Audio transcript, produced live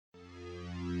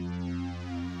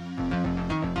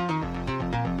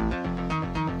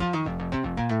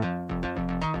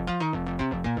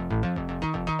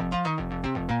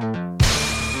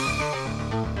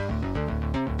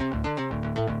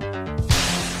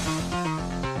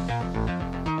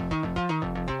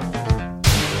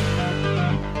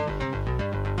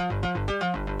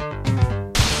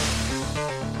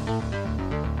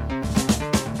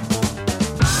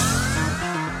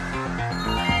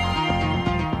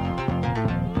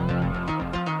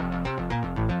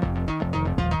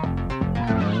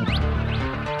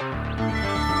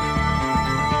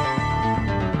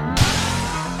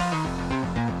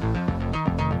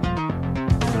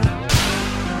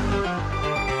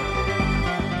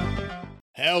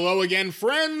Hello again,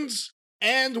 friends,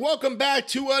 and welcome back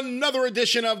to another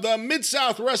edition of the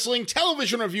Mid-South Wrestling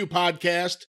Television Review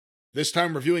Podcast. This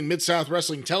time reviewing Mid-South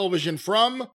Wrestling Television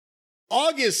from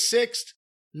August 6th,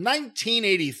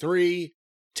 1983,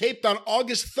 taped on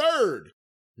August 3rd,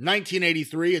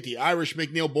 1983 at the Irish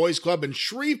McNeil Boys Club in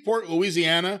Shreveport,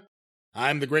 Louisiana.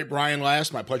 I'm the great Brian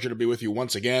Last. My pleasure to be with you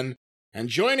once again. And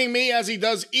joining me, as he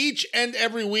does each and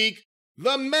every week,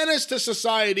 the menace to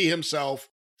society himself,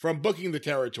 from Booking the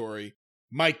Territory,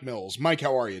 Mike Mills. Mike,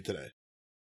 how are you today?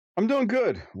 I'm doing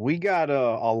good. We got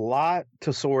a lot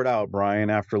to sort out, Brian,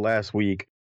 after last week.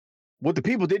 What the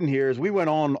people didn't hear is we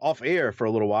went on off air for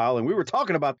a little while, and we were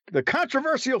talking about the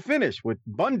controversial finish with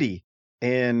Bundy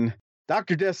and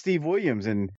Dr. Death Steve Williams.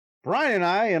 And Brian and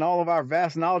I, and all of our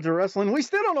vast knowledge of wrestling, we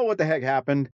still don't know what the heck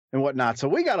happened and whatnot. So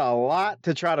we got a lot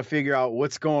to try to figure out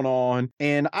what's going on.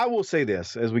 And I will say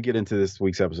this as we get into this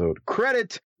week's episode.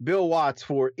 Credit Bill Watts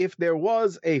for, if there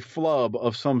was a flub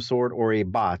of some sort or a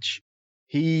botch,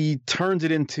 he turns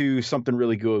it into something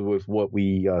really good with what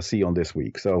we see on this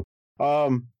week. So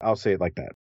I'll say it like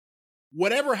that.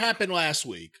 Whatever happened last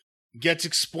week gets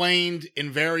explained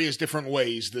in various different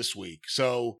ways this week.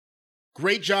 So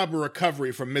great job of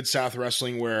recovery from Mid-South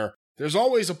Wrestling, where there's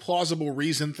always a plausible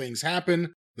reason things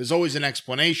happen. There's always an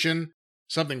explanation,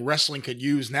 something wrestling could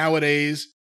use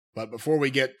nowadays. But before we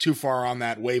get too far on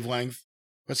that wavelength,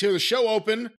 let's hear the show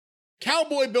open.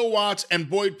 Cowboy Bill Watts and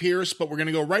Boyd Pierce, but we're going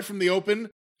to go right from the open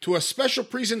to a special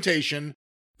presentation,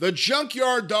 the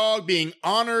Junkyard Dog being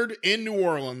honored in New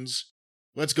Orleans.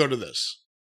 Let's go to this.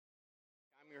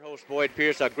 Host Boyd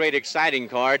Pierce, a great exciting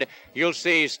card. You'll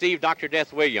see Steve Dr.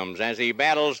 Death Williams as he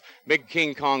battles Big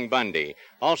King Kong Bundy.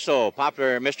 Also,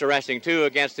 popular Mr. Wrestling 2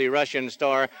 against the Russian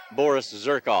star Boris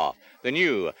Zirkov. The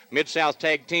new Mid-South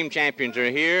Tag Team Champions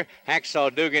are here,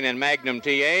 Hacksaw Dugan and Magnum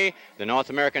TA. The North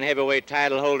American Heavyweight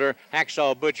title holder,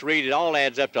 Hacksaw Butch Reed. It all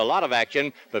adds up to a lot of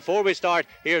action. Before we start,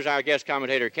 here's our guest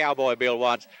commentator, Cowboy Bill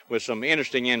Watts, with some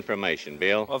interesting information.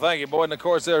 Bill? Well, thank you, Boyd. And, of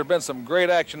course, there has been some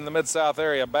great action in the Mid-South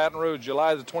area. Baton Rouge,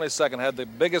 July the 22nd, had the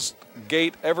biggest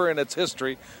gate ever in its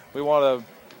history. We want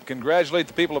to congratulate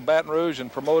the people of Baton Rouge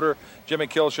and promoter Jimmy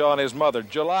Kilshaw and his mother.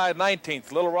 July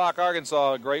 19th, Little Rock,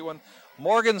 Arkansas, a great one.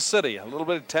 Morgan City, a little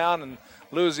bit of town in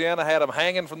Louisiana, had them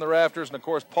hanging from the rafters. And, of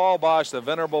course, Paul Bosch, the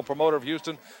venerable promoter of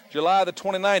Houston, July the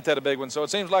 29th had a big one. So it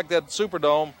seems like that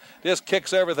Superdome just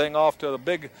kicks everything off to the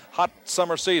big, hot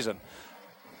summer season.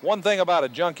 One thing about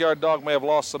it, Junkyard Dog may have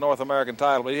lost the North American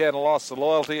title, but he hadn't lost the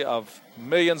loyalty of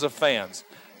millions of fans.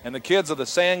 And the kids of the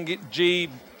San-G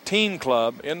Teen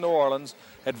Club in New Orleans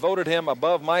had voted him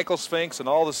above Michael Spinks and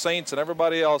all the Saints and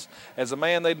everybody else as the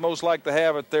man they'd most like to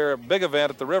have at their big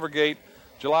event at the Rivergate,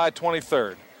 July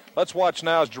 23rd. Let's watch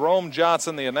now as Jerome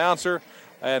Johnson, the announcer,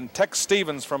 and Tex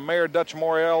Stevens from Mayor Dutch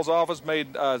Moriel's office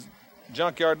made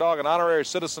Junkyard Dog an honorary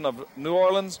citizen of New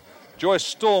Orleans.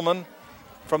 Joyce Stuhlman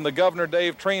from the Governor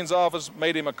Dave Treen's office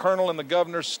made him a colonel in the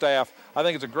governor's staff. I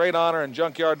think it's a great honor, and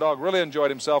Junkyard Dog really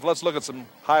enjoyed himself. Let's look at some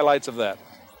highlights of that.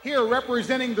 Here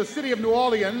representing the city of New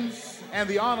Orleans and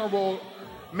the Honorable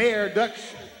Mayor Dutch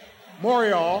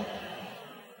Moriel,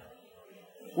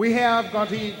 we have going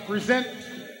to present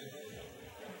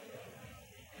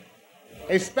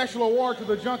a special award to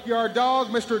the Junkyard Dog,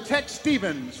 Mr. Tex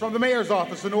Stevens from the Mayor's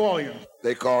office in New Orleans.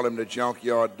 They call him the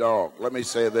Junkyard Dog. Let me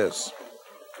say this.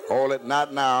 Hold it,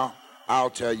 not now. I'll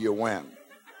tell you when.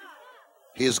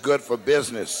 He's good for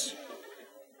business.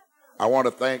 I want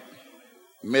to thank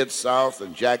Mid-South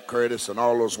and Jack Curtis and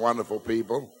all those wonderful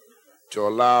people to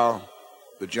allow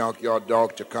the Junkyard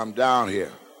Dog to come down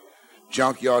here.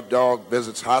 Junkyard Dog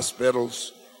visits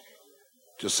hospitals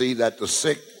to see that the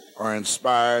sick are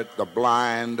inspired, the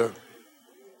blind.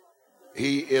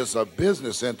 He is a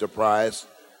business enterprise,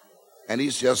 and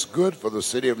he's just good for the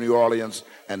city of New Orleans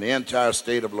and the entire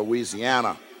state of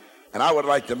Louisiana. And I would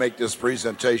like to make this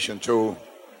presentation to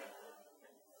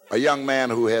a young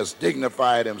man who has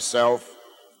dignified himself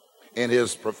in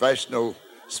his professional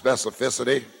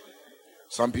specificity.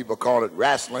 Some people call it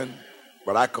wrestling,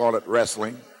 but I call it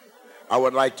wrestling. I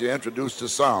would like to introduce to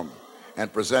some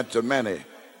and present to many,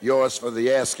 yours for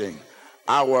the asking,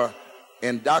 our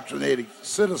indoctrinated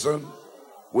citizen.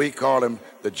 We call him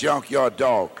the Junkyard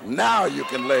Dog. Now you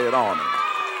can lay it on him.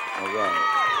 All right.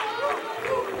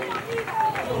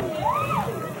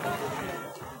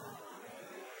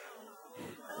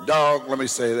 Dog, let me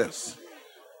say this.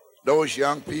 Those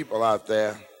young people out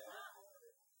there,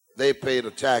 they pay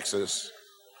the taxes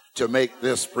to make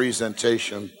this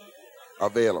presentation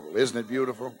available. Isn't it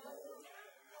beautiful?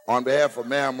 On behalf of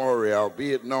Mayor Moriel,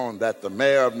 be it known that the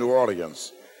Mayor of New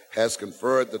Orleans has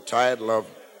conferred the title of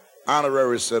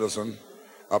honorary citizen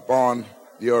upon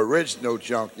the original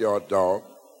Junkyard Dog,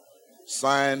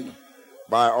 signed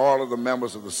by all of the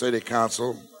members of the City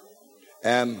Council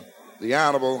and the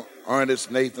Honorable Ernest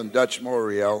Nathan Dutch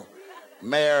Morial,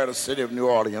 Mayor of the City of New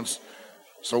Orleans.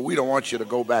 So we don't want you to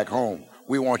go back home.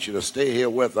 We want you to stay here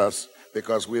with us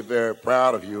because we're very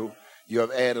proud of you. You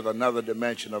have added another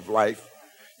dimension of life.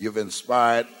 You've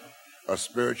inspired a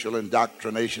spiritual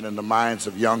indoctrination in the minds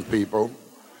of young people.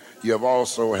 You have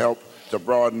also helped to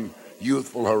broaden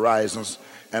youthful horizons,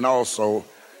 and also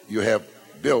you have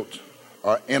built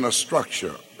an inner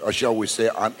structure, or shall we say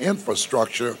an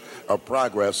infrastructure of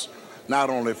progress, not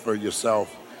only for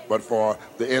yourself, but for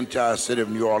the entire city of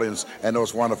New Orleans and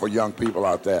those wonderful young people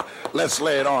out there. Let's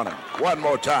lay it on him. One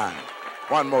more time.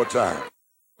 One more time.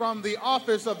 From the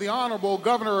office of the Honorable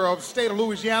Governor of the State of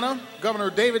Louisiana, Governor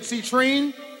David C.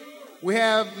 Treen, we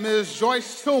have Ms.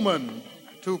 Joyce Tillman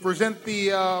to present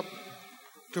the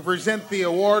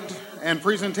award and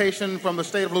presentation from the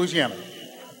State of Louisiana.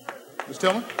 Ms.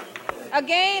 Tillman.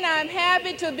 Again, I'm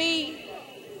happy to be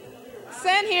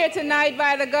sent here tonight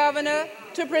by the governor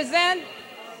to present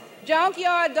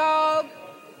Junkyard Dog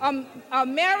a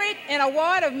merit and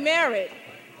award of merit.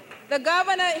 The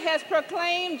governor has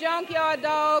proclaimed Junkyard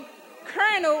Dog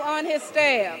colonel on his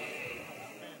staff.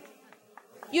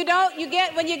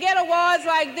 When you get awards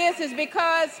like this, it's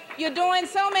because you're doing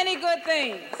so many good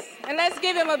things. And let's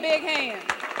give him a big hand.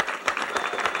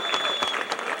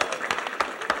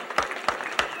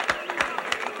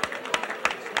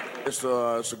 It's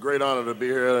a great honor to be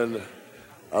here, and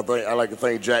I'd like to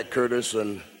thank Jack Curtis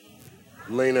and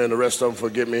Lena and the rest of them for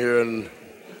getting me here, and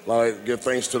I'd like to give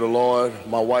thanks to the Lord,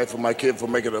 my wife, and my kid for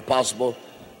making it possible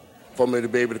for me to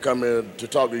be able to come here to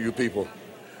talk to you people.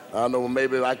 I know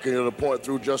maybe I can point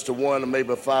through just to one or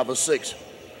maybe 5 or 6,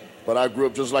 but I grew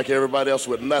up just like everybody else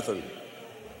with nothing.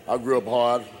 I grew up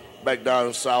hard back down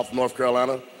in South North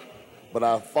Carolina, but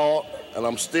I fought, and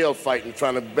I'm still fighting,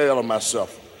 trying to better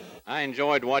myself. I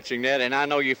enjoyed watching that, and I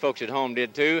know you folks at home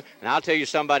did too. And I'll tell you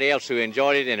somebody else who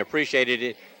enjoyed it and appreciated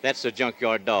it. That's the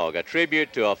Junkyard Dog, a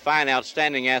tribute to a fine,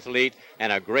 outstanding athlete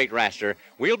and a great wrestler.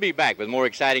 We'll be back with more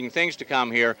exciting things to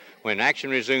come here when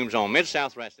action resumes on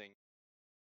Mid-South Wrestling.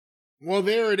 Well,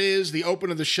 there it is, the open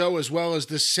of the show as well as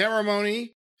the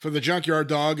ceremony for the Junkyard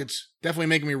Dog. It's definitely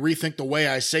making me rethink the way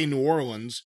I say New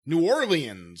Orleans. New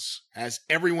Orleans, as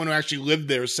everyone who actually lived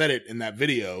there said it in that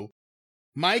video.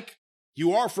 Mike,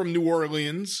 you are from New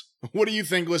Orleans. What do you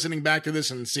think listening back to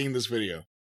this and seeing this video?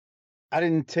 I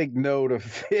didn't take note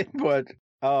of it, but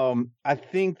I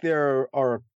think there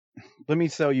are. Let me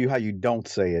tell you how you don't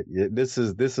say it. This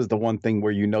is the one thing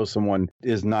where you know someone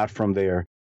is not from there.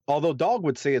 Although Dog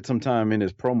would say it sometime in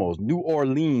his promos, New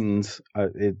Orleans.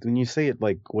 When you say it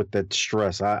like with that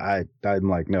stress, I'm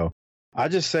like, no. I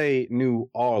just say New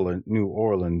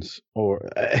Orleans, or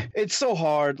it's so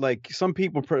hard. Like some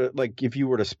people, like if you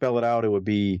were to spell it out, it would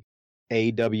be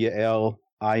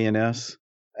AWLINS.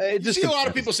 It just a lot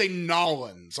of people say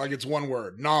Nolans, like it's one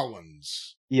word,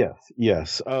 Nolans.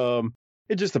 Yes.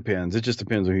 It just depends. It just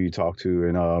depends on who you talk to,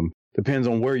 and depends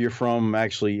on where you're from.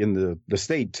 Actually, in the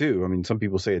state too. I mean, some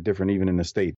people say it different even in the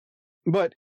state.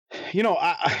 But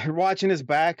I watching this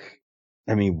back,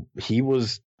 I mean, he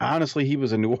was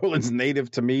a New Orleans native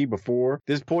to me before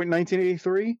this point in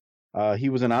 1983. He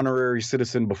was an honorary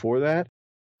citizen before that.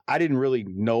 I didn't really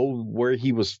know where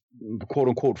he was, quote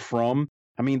unquote, from.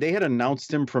 I mean, they had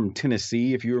announced him from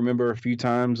Tennessee, if you remember, a few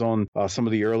times on some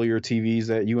of the earlier TVs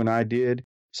that you and I did.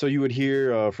 So you would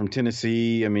hear from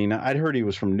Tennessee. I mean, I'd heard he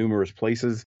was from numerous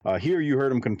places. Here you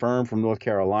heard him confirmed from North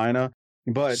Carolina,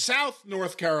 but South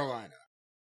North Carolina.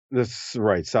 That's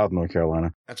right, South North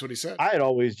Carolina. That's what he said. I had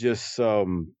always just saw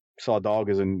Dog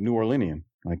as a New Orleanian.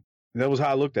 Like that was how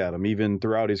I looked at him. Even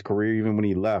throughout his career, even when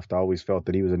he left, I always felt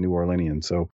that he was a New Orleanian.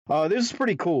 So this is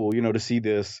pretty cool, to see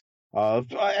this.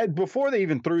 Before they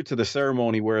even threw to the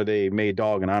ceremony where they made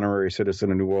Dog an honorary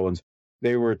citizen of New Orleans,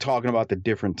 they were talking about the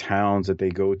different towns that they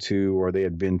go to or they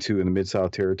had been to in the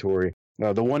Mid-South Territory.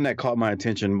 The one that caught my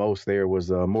attention most there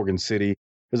was Morgan City.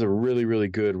 There's a really, really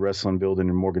good wrestling building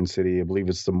in Morgan City. I believe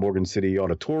it's the Morgan City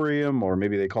Auditorium, or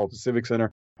maybe they call it the Civic Center.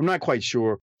 I'm not quite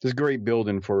sure. It's a great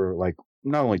building for like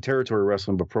not only territory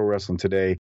wrestling, but pro wrestling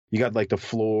today. You got like the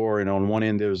floor, and on one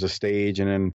end there's a stage,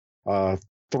 and then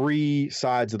 3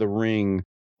 sides of the ring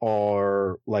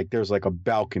are like there's like a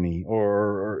balcony,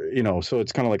 or so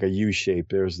it's kind of like a U shape.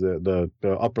 There's the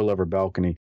upper level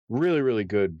balcony. Really, really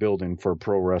good building for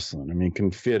pro wrestling. I mean, can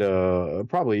fit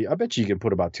probably, I bet you can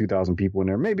put about 2,000 people in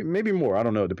there, maybe more. I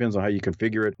don't know. It depends on how you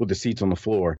configure it with the seats on the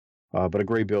floor. But a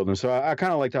great building. So I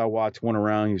kind of liked how Watts went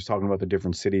around. He was talking about the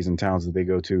different cities and towns that they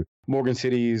go to. Morgan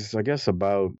City's, I guess,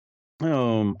 about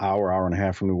hour and a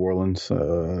half from New Orleans.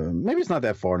 Maybe it's not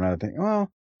that far now that I think. Well,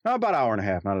 about an hour and a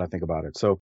half now that I think about it.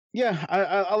 So yeah,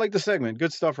 I like the segment.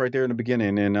 Good stuff right there in the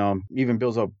beginning, and even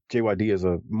builds up JYD as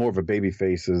more of a baby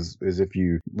face as if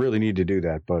you really need to do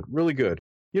that. But really good.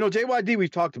 JYD,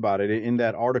 we've talked about it in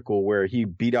that article where he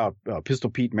beat out Pistol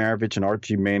Pete Maravich and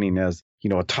Archie Manning as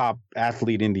a top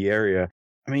athlete in the area.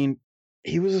 I mean,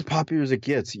 he was as popular as it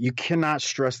gets. You cannot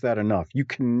stress that enough.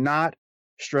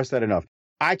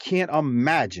 I can't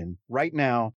imagine right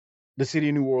now the city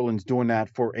of New Orleans doing that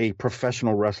for a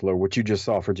professional wrestler, what you just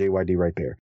saw for JYD right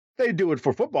there. They do it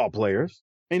for football players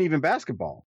and even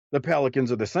basketball, the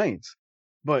Pelicans or the Saints.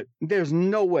 But there's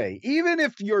no way, even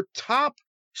if your top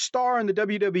star in the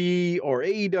WWE or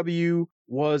AEW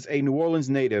was a New Orleans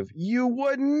native, you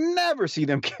would never see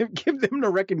them give them the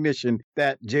recognition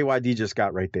that JYD just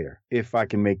got right there, if I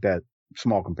can make that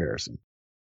small comparison.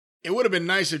 It would have been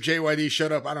nice if JYD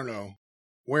showed up, I don't know,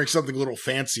 wearing something a little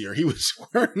fancier. He was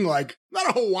wearing not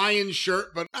a Hawaiian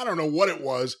shirt, but I don't know what it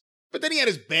was. But then he had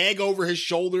his bag over his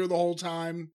shoulder the whole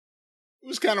time. It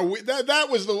was kind of weird. That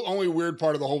was the only weird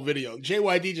part of the whole video.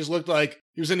 JYD just looked like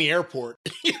he was in the airport,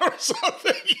 or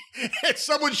something. And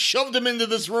someone shoved him into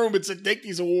this room and said, "Take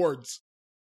these awards."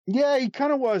 Yeah, he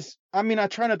kind of was. I mean, I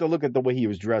try not to look at the way he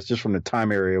was dressed just from the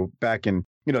time area back in,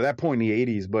 that point in the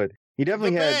 80s, but he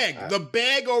definitely had the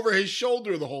bag over his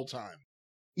shoulder the whole time.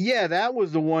 Yeah, that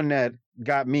was the one that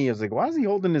got me. I was like, why is he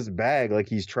holding this bag like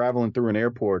he's traveling through an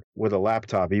airport with a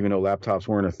laptop, even though laptops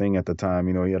weren't a thing at the time?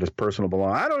 He had his personal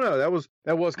belongings. I don't know.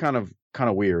 That was kind of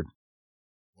weird.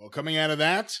 Well, coming out of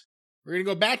that, we're going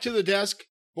to go back to the desk.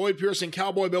 Boyd Pierce and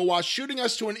Cowboy Bill Walsh shooting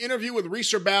us to an interview with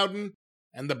Reeser Bowden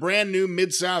and the brand new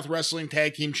Mid-South Wrestling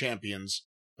Tag Team Champions.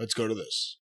 Let's go to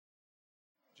this.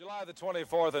 July the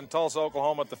 24th in Tulsa,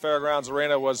 Oklahoma at the Fairgrounds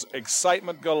Arena was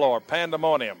excitement galore,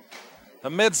 pandemonium. The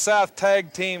Mid-South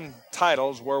Tag Team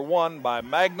titles were won by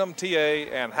Magnum TA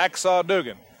and Hacksaw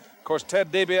Dugan. Of course,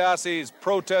 Ted DiBiase is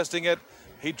protesting it.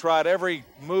 He tried every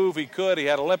move he could. He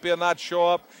had Olympia not show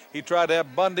up. He tried to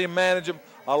have Bundy manage him.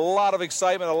 A lot of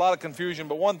excitement, a lot of confusion.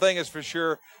 But one thing is for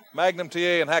sure, Magnum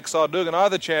TA and Hacksaw Dugan are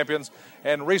the champions,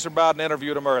 and Reeser Bowden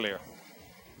interviewed him earlier.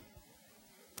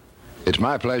 It's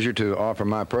my pleasure to offer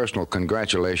my personal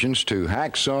congratulations to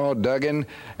Hacksaw Duggan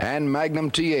and Magnum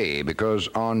TA, because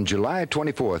on July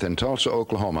 24th in Tulsa,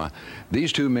 Oklahoma,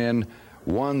 these two men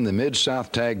won the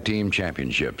Mid-South Tag Team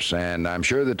Championships. And I'm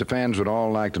sure that the fans would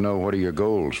all like to know, what are your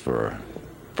goals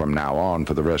from now on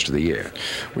for the rest of the year?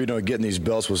 Well, getting these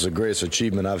belts was the greatest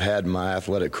achievement I've had in my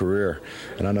athletic career.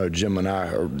 And I know Jim and I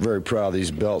are very proud of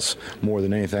these belts more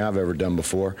than anything I've ever done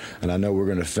before. And I know we're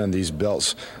going to defend these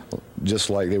belts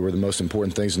just like they were the most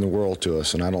important things in the world to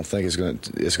us. And I don't think it's going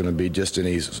to be just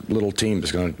any little team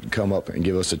that's going to come up and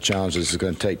give us the challenge it's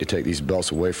going to take these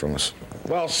belts away from us.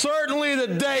 Well, certainly the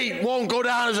date won't go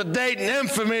down as a date in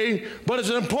infamy, but it's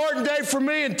an important date for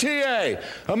me and TA.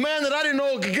 A man that I didn't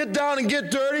know could get down and get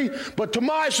dirty, but to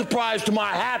my surprise, to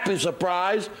my happy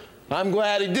surprise, I'm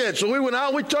glad he did. So we went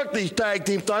out, we took these tag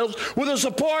team titles with the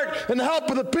support and the help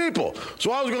of the people.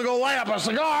 So I was going to go light up a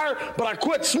cigar, but I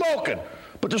quit smoking.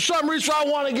 But for some reason, I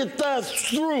want to get that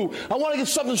through. I want to get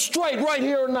something straight right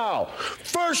here and now.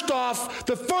 First off,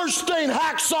 the first thing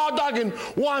Hacksaw Duggan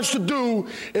wants to do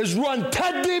is run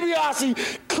Ted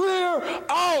DiBiase clear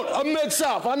out of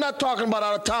Mid-South. I'm not talking about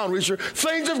out of town, Reeser.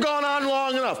 Things have gone on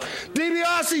long enough.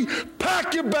 DiBiase,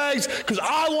 pack your bags, because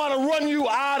I want to run you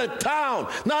out of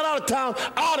town. Not out of town,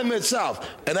 out of Mid-South.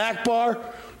 And Akbar,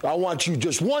 I want you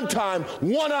just one time,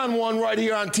 one-on-one right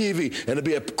here on TV. And it'll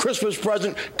be a Christmas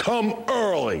present come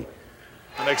early.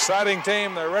 An exciting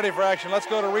team. They're ready for action. Let's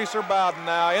go to Reeser Bowden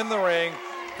now in the ring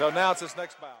to announce this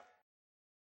next bout.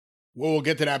 Well, we'll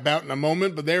get to that bout in a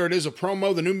moment, but there it is, a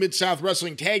promo. The new Mid-South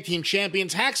Wrestling Tag Team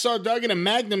Champions, Hacksaw Duggan and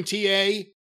Magnum TA.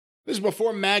 This is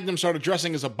before Magnum started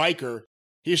dressing as a biker.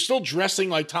 He's still dressing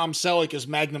like Tom Selleck as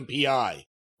Magnum PI,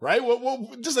 right?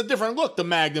 Well, just a different look to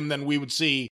Magnum than we would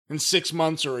see in 6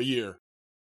 months or a year.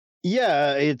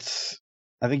 Yeah,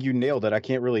 I think you nailed it. I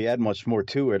can't really add much more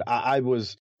to it. I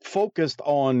was focused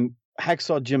on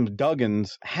Hacksaw Jim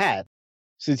Duggan's hat,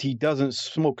 since he doesn't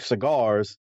smoke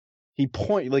cigars. He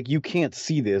you can't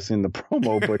see this in the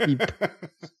promo,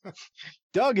 but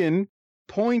Duggan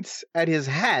points at his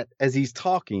hat as he's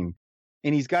talking,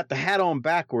 and he's got the hat on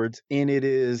backwards, and it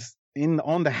is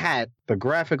on the hat, the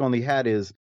graphic on the hat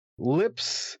is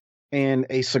lips and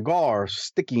a cigar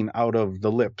sticking out of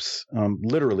the lips.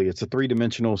 Literally, it's a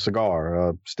 3-dimensional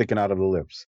cigar sticking out of the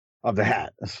lips of the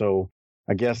hat. So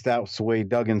I guess that's the way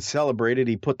Duggan celebrated.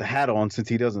 He put the hat on, since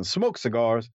he doesn't smoke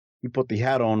cigars. He put the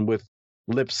hat on with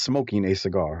lips smoking a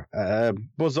cigar.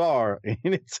 Bizarre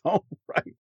in its own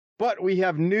right. But we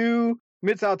have new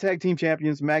Mid-South Tag Team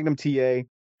Champions, Magnum TA,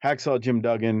 Hacksaw Jim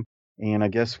Duggan, and I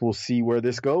guess we'll see where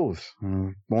this goes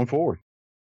going forward.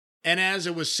 And as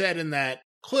it was said in that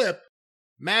clip,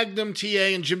 Magnum TA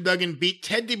and Jim Duggan beat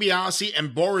Ted DiBiase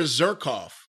and Boris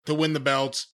Zerkov to win the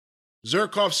belts.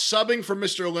 Zerkov subbing for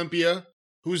Mr. Olympia,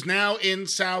 who's now in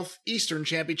Southeastern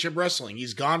Championship Wrestling.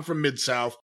 He's gone from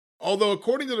Mid-South. Although,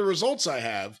 according to the results I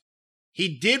have,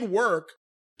 he did work.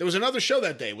 There was another show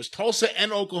that day. It was Tulsa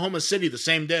and Oklahoma City the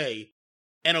same day.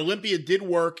 And Olympia did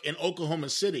work in Oklahoma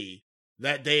City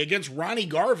that day against Ronnie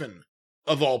Garvin,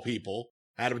 of all people,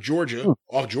 out of Georgia,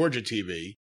 off Georgia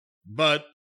TV. But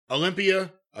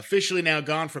Olympia, officially now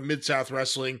gone from Mid-South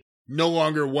Wrestling, no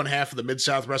longer one half of the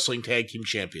Mid-South Wrestling Tag Team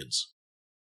Champions.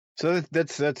 So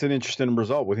that's an interesting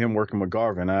result with him working with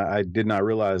Garvin. I did not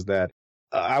realize that.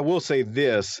 I will say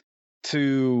this,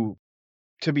 to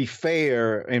be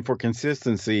fair and for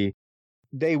consistency,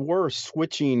 they were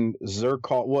switching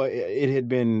Zerkov. Well, it had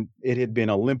been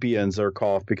Olympia and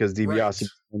Zerkov because DiBiase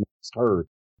was hurt,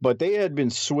 but they had been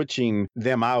switching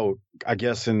them out, I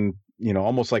guess, in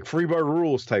almost like Freebird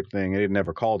Rules type thing. They had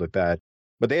never called it that,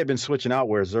 but they had been switching out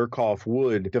where Zerkov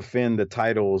would defend the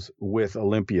titles with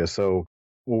Olympia,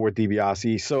 or with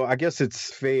DiBiase. So I guess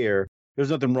it's fair. There's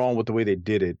nothing wrong with the way they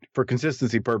did it. For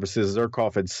consistency purposes,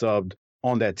 Zerkov had subbed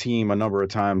on that team a number of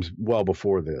times well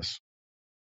before this.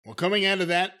 Well, coming out of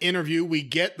that interview, we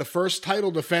get the first title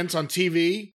defense on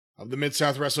TV of the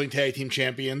Mid-South Wrestling Tag Team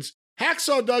Champions.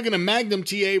 Hacksaw Duggan and Magnum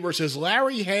TA versus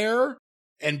Larry Hare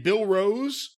and Bill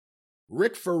Rose.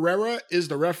 Rick Ferreira is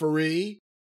the referee.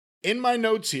 In my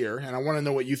notes here, and I want to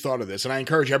know what you thought of this, and I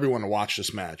encourage everyone to watch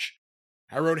this match.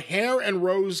 I wrote Hare and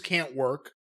Rose can't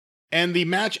work, and the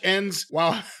match ends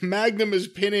while Magnum is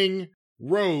pinning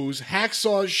Rose.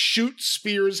 Hacksaw shoots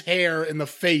Spears Hare in the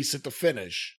face at the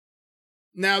finish.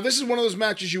 Now, this is one of those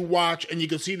matches you watch, and you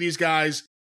can see these guys,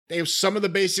 they have some of the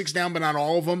basics down, but not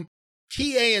all of them.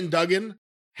 TA and Duggan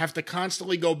have to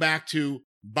constantly go back to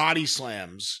body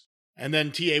slams, and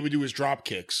then TA would do his drop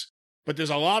kicks. But there's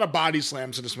a lot of body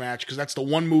slams in this match, because that's the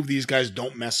one move these guys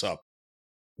don't mess up.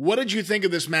 What did you think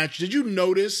of this match? Did you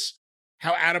notice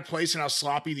how out of place and how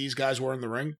sloppy these guys were in the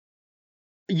ring?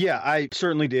 Yeah, I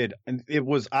certainly did. And it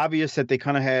was obvious that they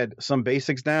kind of had some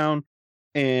basics down,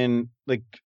 and like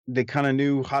they kind of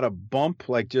knew how to bump,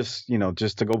 like just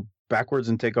to go backwards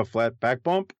and take a flat back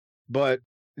bump, but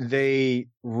they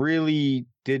really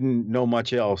didn't know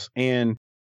much else. And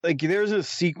like there's a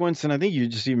sequence, and I think you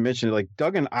just even mentioned it, like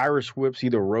Duggan Irish whips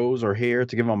either Rose or Hare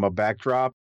to give him a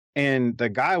backdrop, and the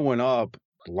guy went up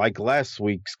like last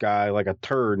week's guy, like a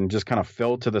turd, and just kind of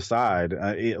fell to the side,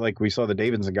 like we saw the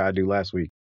Davidson guy do last week.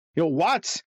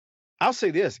 Watts, I'll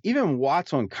say this, even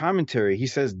Watts on commentary, he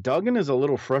says Duggan is a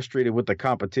little frustrated with the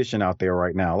competition out there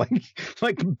right now.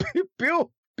 Like Bill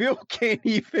can't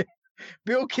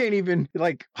even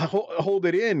like hold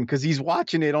it in because he's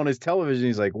watching it on his television.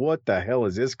 He's like, what the hell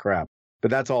is this crap? But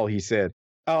that's all he said.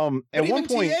 At one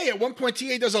point,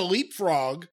 TA does a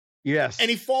leapfrog. Yes. And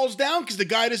he falls down because the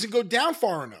guy doesn't go down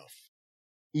far enough.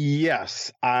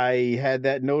 Yes, I had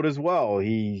that note as well.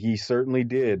 He certainly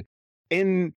did.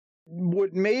 And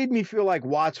what made me feel like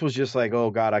Watts was just like,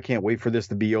 oh God, I can't wait for this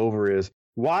to be over, is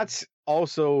Watts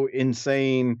also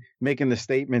making the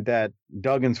statement that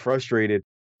Duggan's frustrated.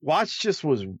 Watts just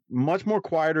was much more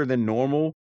quieter than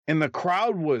normal. And the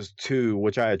crowd was too,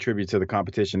 which I attribute to the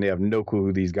competition. They have no clue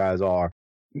who these guys are.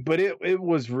 But it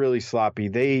was really sloppy.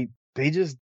 They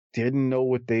just didn't know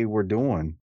what they were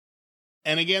doing.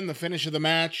 And again, the finish of the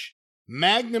match,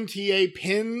 Magnum TA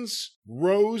pins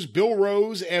Bill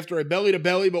Rose after a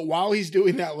belly-to-belly, but while he's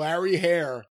doing that, Larry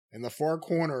Hare in the far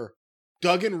corner,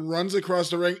 Duggan runs across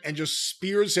the ring and just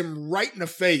spears him right in the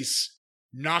face,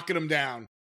 knocking him down.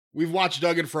 We've watched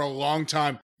Duggan for a long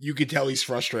time. You could tell he's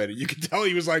frustrated. You could tell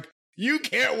he was like, you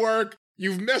can't work.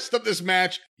 You've messed up this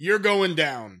match. You're going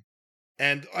down.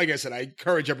 And like I said, I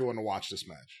encourage everyone to watch this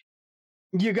match.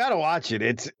 You got to watch it.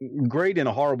 It's great in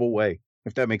a horrible way,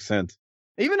 if that makes sense.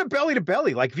 Even a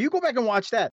belly-to-belly. Like, if you go back and watch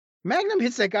that, Magnum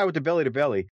hits that guy with the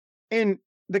belly-to-belly, and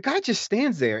the guy just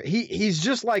stands there. He's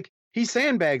just like, he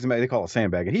sandbags him. They call it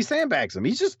sandbagging. He sandbags him.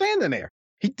 He's just standing there.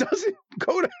 He doesn't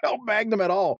go to help Magnum at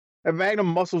all. And Magnum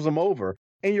muscles him over.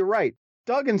 And you're right.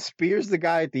 Duggan spears the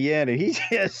guy at the end, and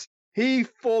he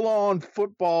full-on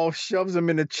football shoves him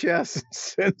in the chest and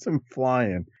sends him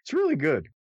flying. It's really good.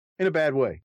 In a bad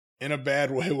way. In a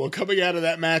bad way. Well, coming out of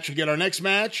that match, we get our next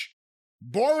match.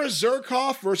 Boris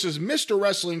Zerkov versus Mr.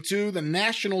 Wrestling 2, the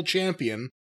national champion,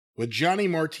 with Johnny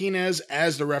Martinez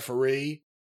as the referee.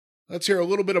 Let's hear a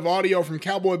little bit of audio from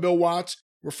Cowboy Bill Watts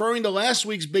referring to last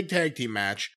week's big tag team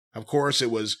match. Of course,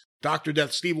 it was Dr.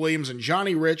 Death Steve Williams and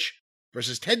Johnny Rich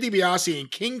versus Ted DiBiase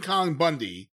and King Kong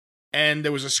Bundy. And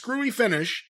there was a screwy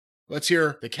finish. Let's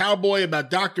hear the Cowboy about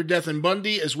Dr. Death and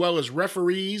Bundy, as well as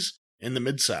referees in the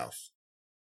Mid-South.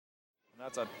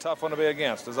 That's a tough one to be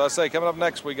against. As I say, coming up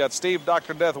next, we got Steve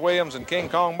Dr. Death Williams and King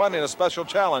Kong Bundy in a special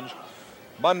challenge.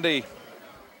 Bundy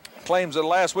claims that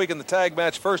last week in the tag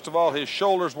match, first of all, his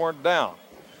shoulders weren't down.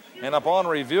 And upon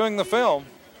reviewing the film,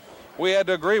 we had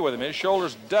to agree with him. His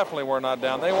shoulders definitely were not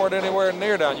down. They weren't anywhere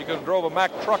near down. You could have drove a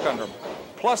Mack truck under them.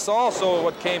 Plus, also,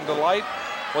 what came to light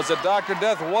was that Dr.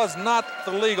 Death was not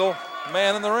the legal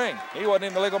man in the ring. He wasn't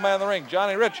even the legal man in the ring.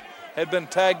 Johnny Rich had been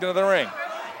tagged into the ring.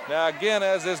 Now, again,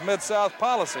 as is Mid-South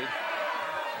policy,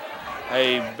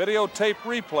 a videotape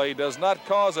replay does not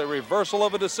cause a reversal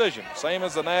of a decision. Same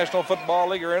as the National Football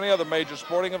League or any other major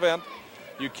sporting event.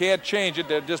 You can't change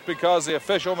it just because the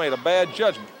official made a bad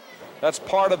judgment. That's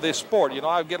part of the sport. You know,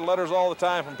 I get letters all the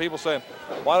time from people saying,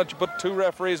 why don't you put 2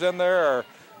 referees in there or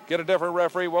get a different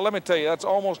referee? Well, let me tell you, that's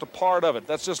almost a part of it.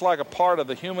 That's just like a part of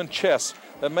the human chess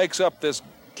that makes up this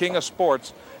king of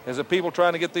sports, is the people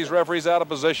trying to get these referees out of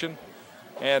position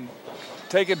and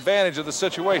take advantage of the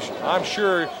situation. I'm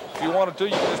sure if you wanted to,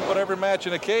 you could just put every match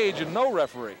in a cage and no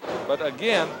referee. But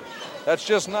again, that's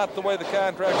just not the way the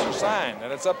contracts are signed.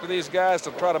 And it's up to these guys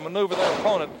to try to maneuver their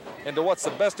opponent into what's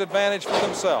the best advantage for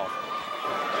themselves.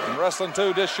 And wrestling,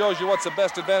 too, just shows you what's the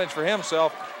best advantage for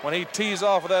himself when he tees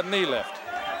off with that knee lift.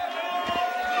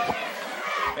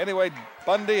 Anyway,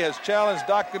 Bundy has challenged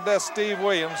Dr. Death Steve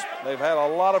Williams. They've had a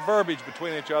lot of verbiage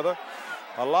between each other.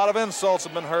 A lot of insults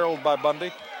have been hurled by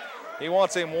Bundy. He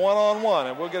wants him one-on-one,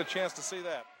 and we'll get a chance to see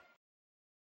that.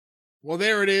 Well,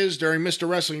 there it is during Mr.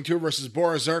 Wrestling 2 versus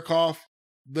Boris Zerkov.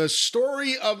 The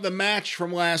story of the match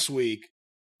from last week.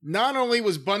 Not only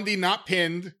was Bundy not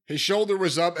pinned, his shoulder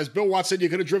was up. As Bill Watts said, you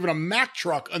could have driven a Mack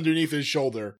truck underneath his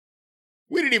shoulder.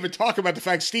 We didn't even talk about the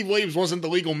fact Steve Williams wasn't the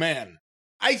legal man.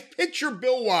 I picture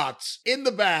Bill Watts in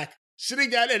the back, sitting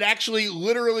down and actually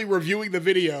literally reviewing the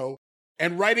video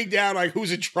and writing down like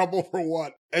who's in trouble for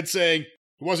what and saying,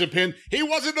 he wasn't pinned. He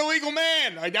wasn't the legal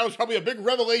man. Like, that was probably a big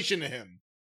revelation to him.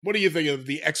 What do you think of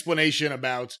the explanation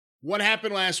about what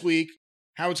happened last week,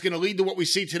 how it's going to lead to what we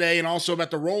see today, and also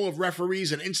about the role of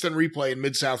referees and instant replay in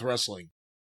Mid-South Wrestling?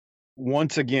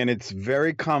 Once again, it's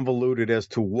very convoluted as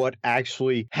to what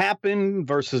actually happened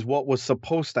versus what was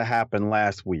supposed to happen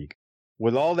last week.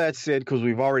 With all that said, because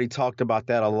we've already talked about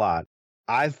that a lot,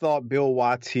 I thought Bill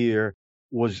Watts here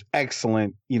was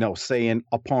excellent, saying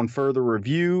upon further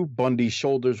review, Bundy's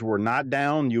shoulders were not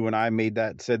down. You and I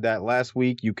said that last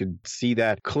week. You could see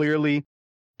that clearly.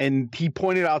 And he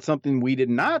pointed out something we did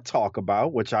not talk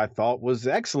about, which I thought was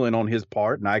excellent on his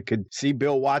part. And I could see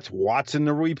Bill Watts watching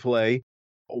the replay.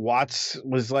 Watts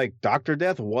was like, Dr.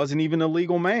 Death wasn't even a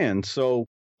legal man. So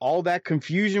all that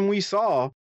confusion we saw,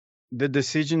 the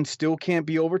decision still can't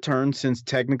be overturned since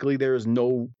technically there is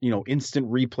no,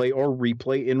 instant replay or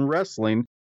replay in wrestling,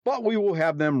 but we will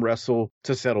have them wrestle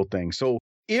to settle things. So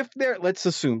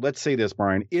let's say this,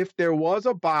 Brian, if there was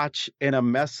a botch and a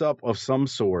mess up of some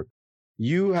sort,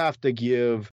 you have to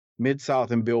give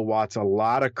Mid-South and Bill Watts a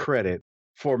lot of credit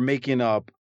for guiding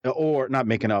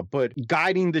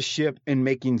the ship and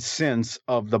making sense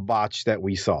of the botch that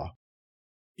we saw.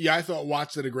 Yeah, I thought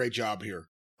Watts did a great job here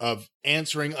of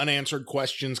answering unanswered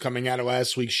questions coming out of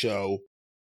last week's show.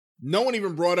 No one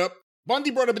even Bundy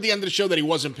brought up at the end of the show that he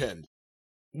wasn't pinned.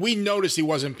 We noticed he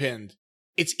wasn't pinned.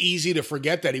 It's easy to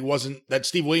forget that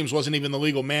Steve Williams wasn't even the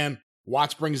legal man.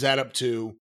 Watts brings that up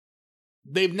too.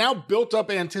 They've now built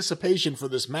up anticipation for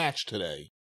this match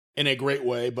today in a great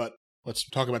way, but let's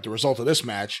talk about the result of this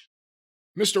match.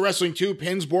 Mr. Wrestling 2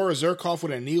 pins Boris Zerkov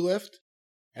with a knee lift.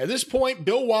 At this point,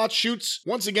 Bill Watts shoots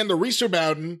once again the Reeser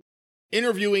Bowden,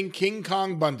 interviewing King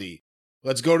Kong Bundy.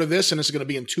 Let's go to this, and this is going to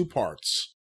be in 2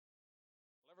 parts.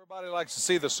 Everybody likes to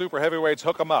see the super heavyweights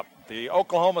hook them up. The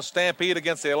Oklahoma Stampede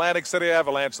against the Atlantic City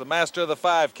Avalanche, the master of the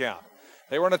 5 count.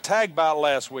 They were in a tag bout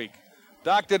last week.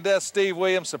 Dr. Death Steve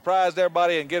Williams surprised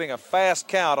everybody in getting a fast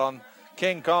count on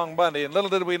King Kong Bundy, and little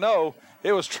did we know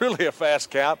it was truly a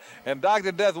fast count, and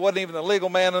Dr. Death wasn't even the legal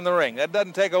man in the ring. That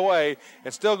doesn't take away.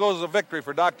 It still goes as a victory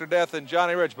for Dr. Death and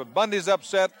Johnny Rich, but Bundy's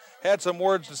upset, had some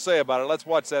words to say about it. Let's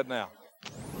watch that now.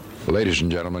 Ladies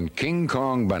and gentlemen, King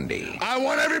Kong Bundy. I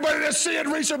want everybody to see it,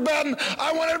 Reeser Belton.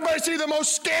 I want everybody to see the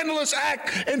most scandalous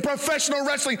act in professional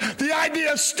wrestling. The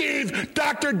idea of Steve,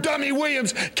 Dr. Dummy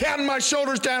Williams, counting my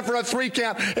shoulders down for a 3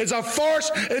 count is a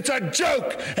farce. It's a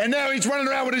joke. And now he's running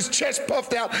around with his chest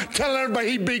puffed out, telling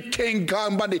everybody he beat King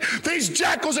Kong Bundy. These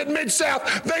jackals at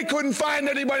Mid-South, they couldn't find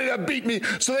anybody to beat me,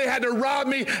 so they had to rob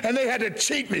me and they had to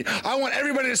cheat me. I want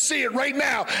everybody to see it right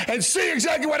now and see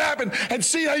exactly what happened and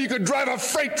see how you could drive a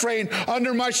freight train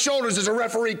under my shoulders as a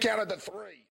referee counted to 3.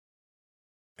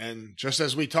 And just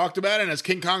as we talked about, and as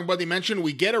King Kong Bundy mentioned,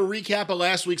 we get a recap of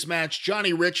last week's match,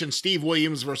 Johnny Rich and Steve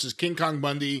Williams versus King Kong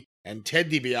Bundy and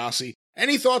Ted DiBiase.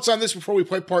 Any thoughts on this before we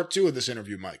play part 2 of this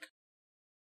interview, Mike?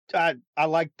 I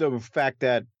like the fact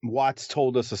that Watts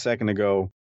told us a second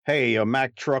ago, hey, a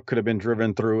Mack truck could have been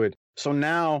driven through it. So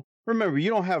now, remember, you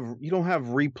don't have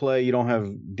replay, you don't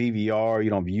have DVR, you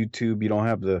don't have YouTube, you don't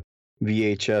have the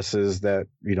VHSs that,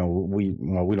 we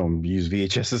don't use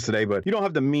VHSs today, but you don't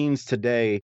have the means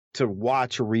today to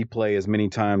watch a replay as many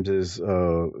times as,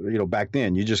 back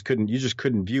then. You just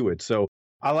couldn't view it. So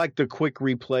I like the quick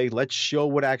replay. Let's show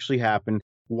what actually happened.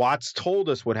 Watts told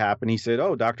us what happened. He said,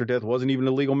 oh, Dr. Death wasn't even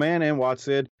a legal man. And Watts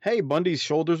said, hey, Bundy's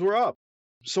shoulders were up.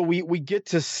 So we get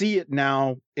to see it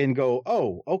now and go,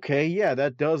 oh, okay, yeah,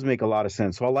 that does make a lot of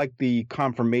sense. So I like the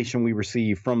confirmation we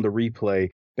received from the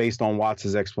replay based on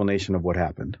Watts' explanation of what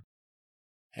happened.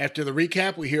 After the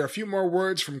recap, we hear a few more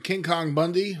words from King Kong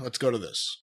Bundy. Let's go to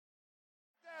this.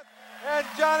 And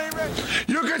Johnny Rich.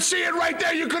 You could see it right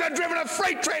there. You could have driven a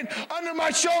freight train under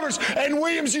my shoulders. And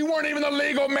Williams, you weren't even the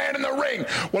legal man in the ring.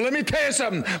 Well, let me tell you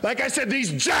something. Like I said,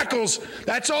 these jackals,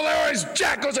 that's all there are is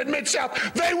jackals at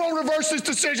Mid-South. They won't reverse this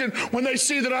decision when they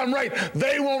see that I'm right.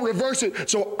 They won't reverse it.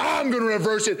 So I'm going to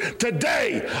reverse it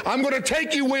today. I'm going to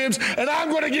take you, Williams, and I'm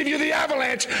going to give you the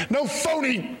avalanche. No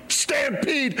phony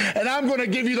stampede. And I'm going to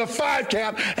give you the 5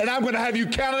 count. And I'm going to have you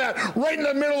counted out right in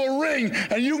the middle of the ring.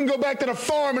 And you can go back to the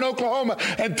farm in Oklahoma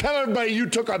and tell everybody you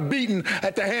took a beating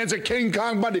at the hands of King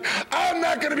Kong Bundy. I'm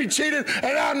not going to be cheated,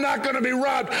 and I'm not going to be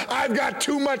robbed. I've got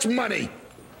too much money.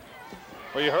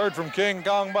 Well, you heard from King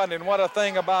Kong Bundy, and what a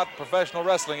thing about professional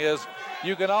wrestling is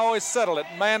you can always settle it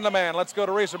man to man. Let's go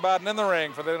to Reeser Bowden in the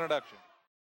ring for the introduction.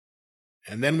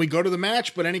 And then we go to the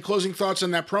match, but any closing thoughts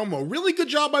on that promo? Really good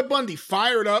job by Bundy.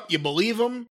 Fired up. You believe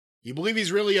him. You believe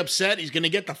he's really upset. He's going to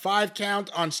get the 5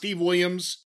 count on Steve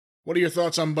Williams. What are your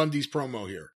thoughts on Bundy's promo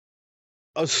here?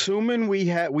 Assuming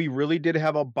we really did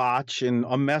have a botch and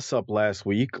a mess up last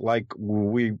week, like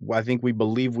I think we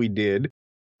believe we did.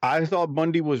 I thought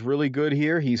Bundy was really good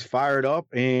here. He's fired up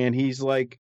and he's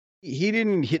like, he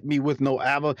didn't hit me with no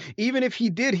even if he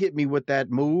did hit me with that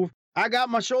move, I got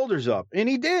my shoulders up and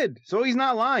he did. So he's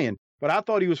not lying, but I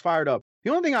thought he was fired up.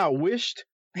 The only thing I wish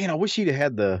he'd have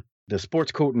had the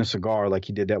sports coat and a cigar like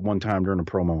he did that one time during the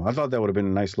promo. I thought that would have been a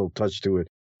nice little touch to it.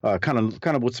 Kind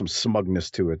of with some smugness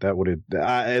to it. That would have,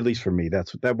 at least for me, that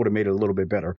would have made it a little bit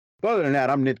better. But other than that,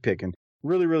 I'm nitpicking.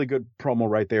 Really, really good promo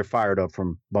right there, fired up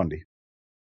from Bundy.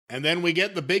 And then we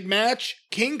get the big match,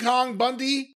 King Kong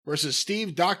Bundy versus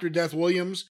Steve Dr. Death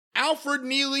Williams. Alfred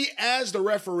Neely as the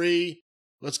referee.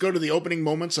 Let's go to the opening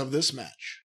moments of this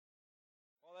match.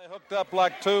 Well, they hooked up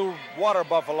like 2 water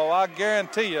buffalo. I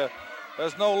guarantee you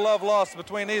there's no love lost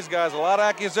between these guys. A lot of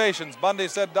accusations. Bundy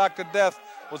said Dr. Death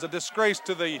was a disgrace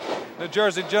to the New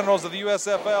Jersey Generals of the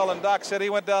USFL, and Doc said he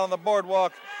went down on the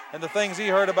boardwalk, and the things he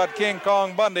heard about King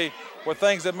Kong Bundy were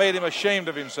things that made him ashamed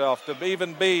of himself, to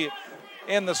even be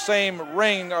in the same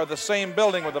ring or the same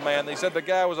building with the man. He said the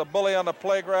guy was a bully on the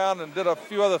playground and did a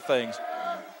few other things.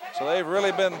 So they've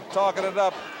really been talking it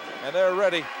up, and they're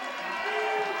ready.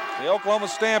 The Oklahoma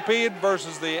Stampede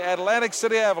versus the Atlantic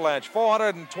City Avalanche,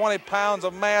 420 pounds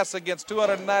of mass against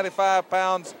 295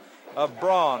 pounds of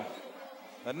brawn.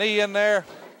 The knee in there,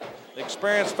 the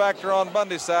experience factor on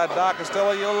Bundy's side. Doc is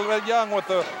still a little bit young with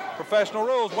the professional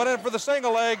rules. Went in for the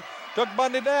single leg, took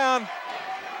Bundy down.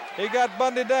 He got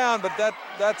Bundy down, but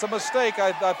that's a mistake.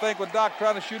 I think with Doc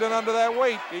trying to shoot in under that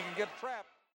weight, he can get trapped.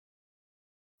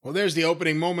 Well, there's the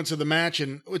opening moments of the match,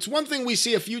 and it's one thing we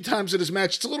see a few times in this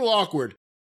match. It's a little awkward.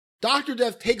 Dr.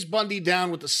 Death takes Bundy down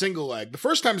with the single leg. The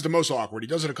first time's the most awkward. He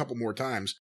does it a couple more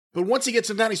times. But once he gets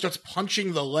him down, he starts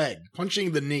punching the leg,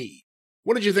 punching the knee.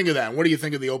 What did you think of that? What do you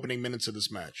think of the opening minutes of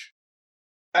this match?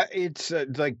 It's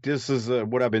like, this is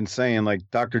what I've been saying. Like,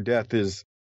 Dr. Death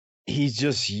he's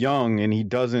just young and he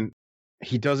doesn't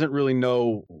really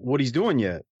know what he's doing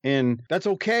yet. And that's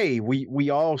okay. We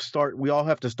all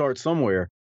have to start somewhere.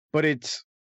 But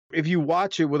if you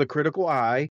watch it with a critical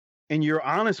eye and you're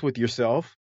honest with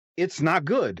yourself, it's not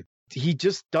good. He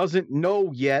just doesn't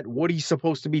know yet what he's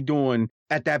supposed to be doing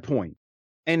at that point.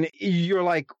 And you're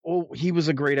like, oh, he was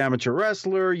a great amateur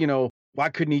wrestler. You know, why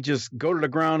couldn't he just go to the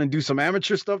ground and do some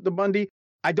amateur stuff to Bundy?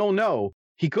 I don't know.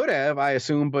 He could have, I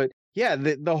assume. But yeah,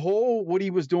 the whole what he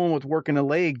was doing with working the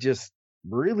leg just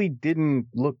really didn't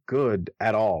look good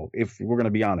at all, if we're going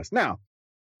to be honest. Now,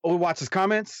 we watch his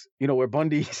comments, you know, where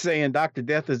Bundy saying Dr.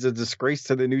 Death is a disgrace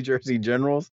to the New Jersey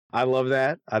Generals. I love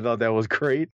that. I thought that was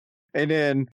great. And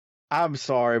then I'm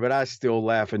sorry, but I still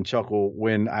laugh and chuckle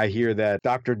when I hear that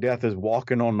Dr. Death is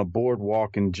walking on the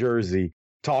boardwalk in Jersey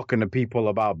talking to people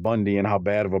about Bundy and how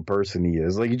bad of a person he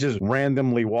is. Like, he just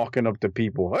randomly walking up to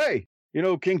people. Hey, you know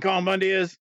who King Kong Bundy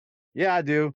is? Yeah, I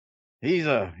do. He's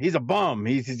a bum.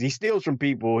 He steals from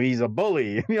people. He's a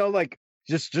bully. You know, like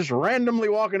just randomly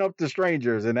walking up to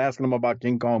strangers and asking them about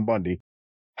King Kong Bundy.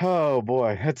 Oh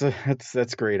boy,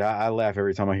 that's great. I laugh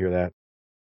every time I hear that.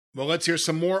 Well, let's hear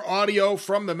some more audio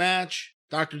from the match.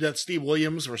 Dr. Death Steve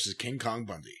Williams versus King Kong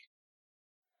Bundy.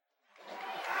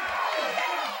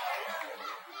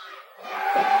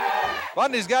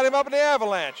 Bundy's got him up in the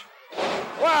avalanche.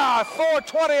 Wow,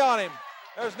 420 on him.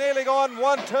 There's Neely going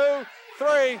 1, 2,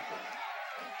 3.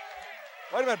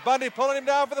 Wait a minute, Bundy pulling him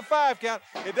down for the 5 count.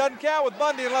 It doesn't count with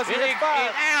Bundy unless he hits 5.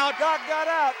 He's out. Doc got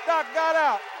out. Doc got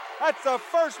out. That's the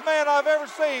first man I've ever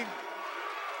seen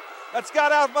that's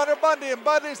got out from under Bundy, and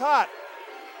Bundy's hot.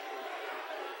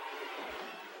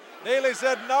 Neely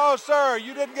said, no, sir,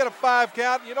 you didn't get a 5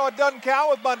 count. You know, it doesn't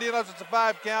count with Bundy unless it's a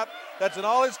 5 count. That's in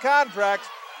all his contracts.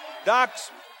 Doc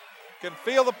can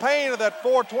feel the pain of that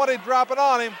 420 dropping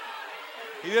on him.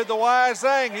 He did the wise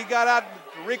thing. He got out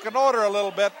to reconnoiter a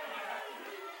little bit.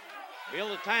 Bill,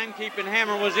 the timekeeping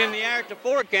hammer was in the air at the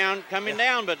 4 count coming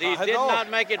down, but he did not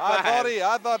make it 5.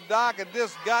 I thought Doc had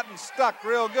just gotten stuck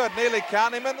real good. Nearly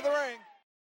counted him into the ring.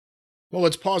 Well,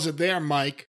 let's pause it there,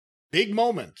 Mike. Big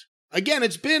moment. Again,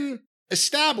 it's been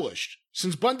established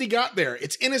since Bundy got there.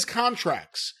 It's in his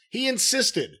contracts. He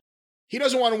insisted. He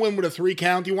doesn't want to win with a 3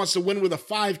 count. He wants to win with a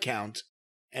 5 count.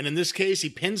 And in this case, he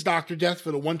pins Dr. Death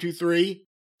for the 1, 2, 3.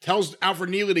 Tells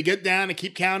Alfred Neely to get down and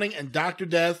keep counting, and Dr.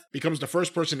 Death becomes the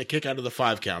first person to kick out of the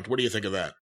 5 count. What do you think of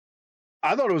that?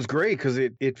 I thought it was great because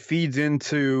it feeds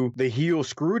into the heel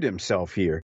screwed himself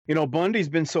here. You know, Bundy's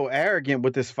been so arrogant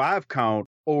with this 5 count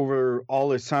over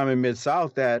all his time in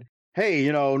Mid-South that, hey,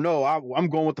 you know, no, I'm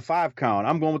going with the 5 count.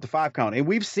 I'm going with the 5 count. And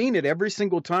we've seen it every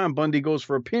single time Bundy goes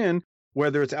for a pin,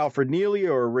 whether it's Alfred Neely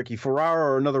or Ricky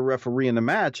Ferrara or another referee in the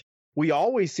match. We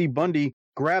always see Bundy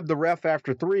grab the ref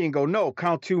after 3 and go, no,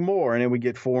 count 2 more. And then we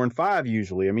get 4 and 5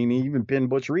 usually. I mean, he even pinned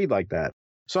Butch Reed like that.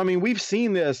 So, I mean, we've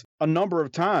seen this a number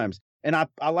of times. And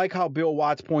I like how Bill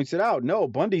Watts points it out. No,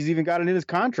 Bundy's even got it in his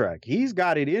contract. He's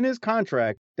got it in his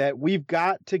contract that we've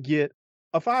got to get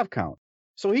a 5 count.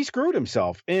 So he screwed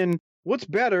himself. And what's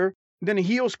better than a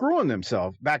heel screwing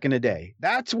themselves back in the day?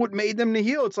 That's what made them the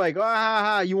heel. It's like,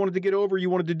 you wanted to get over, you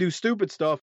wanted to do stupid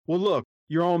stuff. Well, look,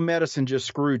 your own medicine just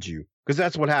screwed you. Because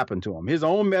that's what happened to him. His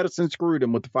own medicine screwed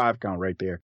him with the 5 count right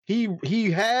there.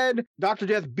 He had Dr.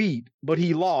 Death beat, but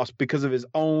he lost because of his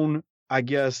own, I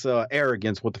guess,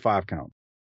 arrogance with the 5 count.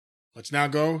 Let's now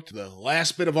go to the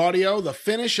last bit of audio, the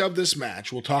finish of this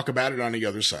match. We'll talk about it on the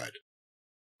other side.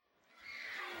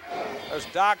 There's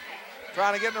Doc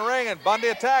trying to get in the ring, and Bundy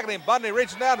attacking him. Bundy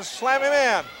reaching down to slam him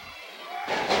in.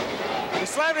 He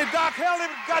slammed him. Doc held him.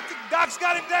 Doc's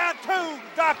got him down, too.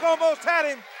 Doc almost had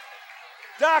him.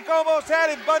 Doc almost had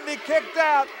him. Bundy kicked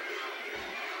out.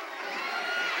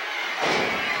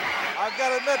 I've got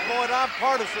to admit, Boyd, I'm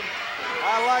partisan.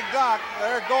 I like Doc.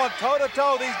 They're going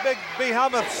toe-to-toe, these big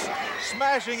behemoths,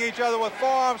 smashing each other with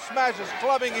forearm smashes,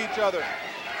 clubbing each other.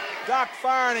 Doc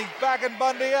firing, he's backing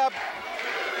Bundy up.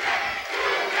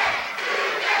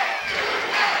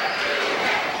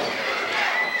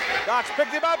 Doc's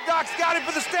picked him up. Doc's got him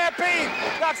for the stampede.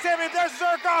 Doc's stampede. There's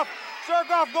Zerkoff.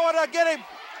 Zerkoff going to get him.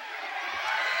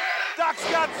 Doc's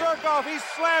got Zerkoff. He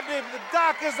slammed him. The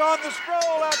Doc is on the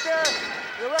stroll out there.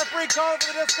 The referee called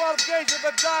for the disqualification,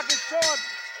 but Doc is showing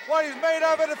what he's made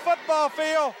of in the football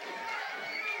field.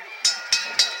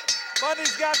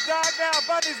 Bundy's got Doc now.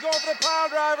 Bundy's going for the pile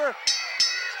driver.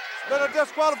 It's been a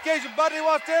disqualification. Bundy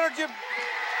wants to energy him.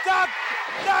 Doc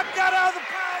got out of the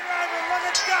pile driver. Look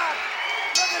at Doc.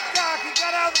 Look at Doc. He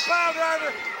got out of the pile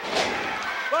driver.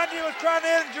 Bundy was trying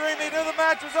to injure him. He knew the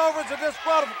match was over. It's a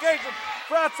disqualification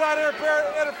for outside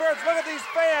interference. Look at these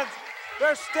fans.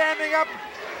 They're standing up.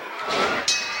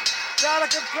 Out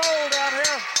of control down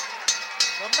here.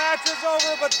 The match is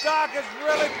over, but Doc is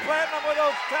really planting them with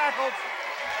those tackles.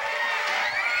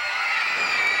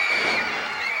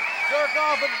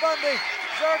 Zerkoff and Bundy.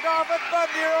 Zerkoff and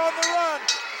Bundy are on the run.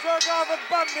 Zerkoff and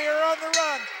Bundy are on the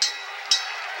run.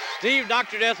 Steve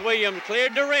Dr. Death Williams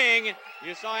cleared the ring.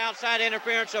 You saw outside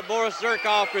interference of Boris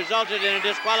Zerkoff resulted in a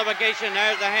disqualification.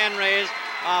 There's the hand raise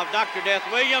of Dr. Death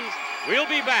Williams. We'll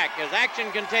be back as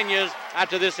action continues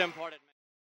after this important.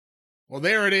 Well,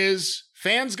 there it is.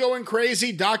 Fans going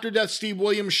crazy. Dr. Death Steve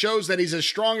Williams shows that he's as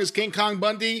strong as King Kong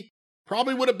Bundy.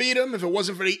 Probably would have beat him if it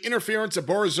wasn't for the interference of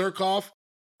Boris Zerkoff,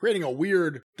 creating a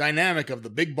weird dynamic of the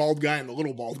big bald guy and the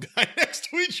little bald guy next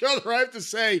to each other, I have to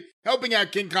say, helping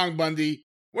out King Kong Bundy.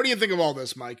 What do you think of all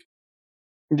this, Mike?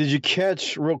 Did you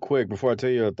catch, real quick, before I tell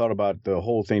you I thought about the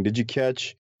whole thing, did you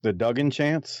catch the Duggan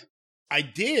chants? I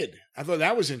did. I thought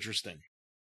that was interesting.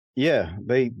 Yeah,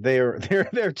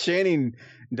 they're chanting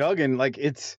Duggan like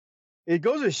it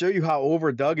goes to show you how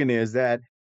over Duggan is, that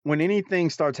when anything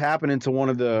starts happening to one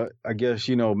of the, I guess,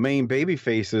 main baby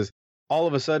faces, all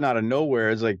of a sudden out of nowhere,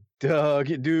 it's like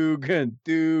Dugan.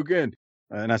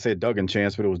 And I said Duggan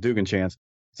chants, but it was Dugan chants.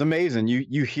 It's amazing.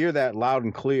 You hear that loud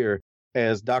and clear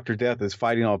as Dr. Death is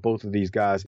fighting off both of these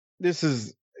guys.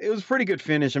 It was a pretty good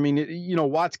finish. I mean,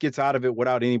 Watts gets out of it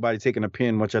without anybody taking a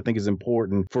pin, which I think is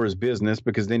important for his business,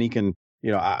 because then he can,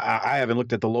 I haven't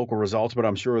looked at the local results, but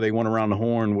I'm sure they went around the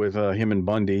horn with him and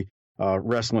Bundy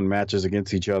wrestling matches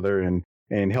against each other and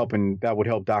that would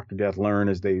help Dr. Death learn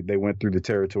as they went through the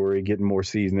territory, getting more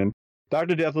seasoning.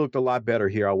 Dr. Death looked a lot better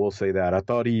here, I will say that. I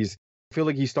feel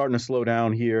like he's starting to slow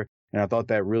down here, and I thought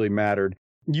that really mattered.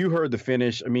 You heard the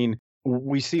finish. I mean,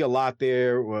 we see a lot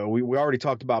there. We already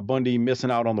talked about Bundy missing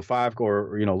out on the 5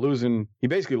 or losing. He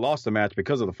basically lost the match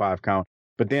because of the 5 count.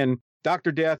 But then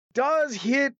Dr. Death does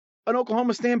hit an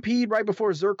Oklahoma Stampede right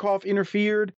before Zerkoff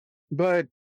interfered. But,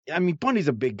 I mean, Bundy's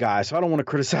a big guy, so I don't want to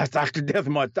criticize Dr. Death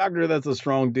much. Dr. Death's a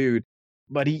strong dude.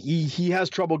 But he has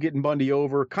trouble getting Bundy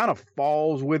over, kind of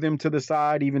falls with him to the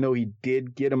side, even though he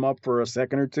did get him up for a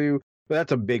second or two. But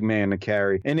that's a big man to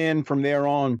carry. And then from there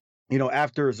on,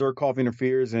 after Zerkoff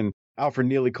interferes and Alfred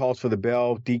Neely calls for the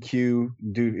bell, DQ,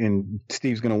 and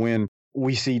Steve's going to win,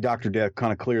 we see Dr. Death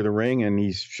kind of clear the ring, and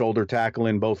he's shoulder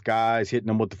tackling both guys, hitting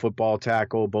them with the football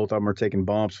tackle. Both of them are taking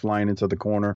bumps, flying into the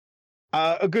corner.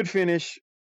 A good finish,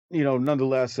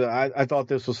 nonetheless. I thought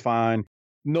this was fine.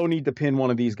 No need to pin one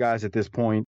of these guys at this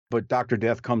point, but Dr.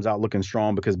 Death comes out looking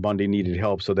strong because Bundy needed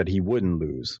help so that he wouldn't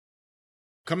lose.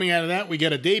 Coming out of that, we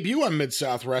get a debut on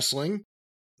Mid-South Wrestling.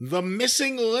 The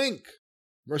Missing Link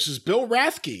versus Bill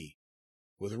Rathke,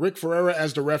 with Rick Ferreira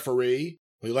as the referee.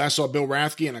 We last saw Bill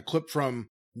Rathke in a clip from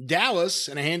Dallas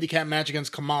in a handicap match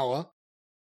against Kamala.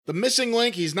 The Missing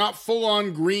Link, he's not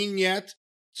full-on green yet.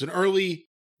 It's an early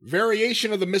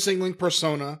variation of the Missing Link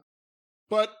persona.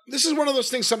 But this is one of those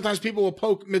things sometimes people will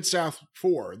poke Mid-South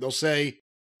for. They'll say,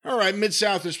 all right,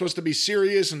 Mid-South is supposed to be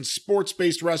serious and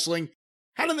sports-based wrestling.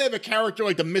 How do they have a character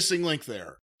like the Missing Link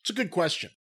there? It's a good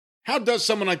question. How does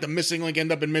someone like the Missing Link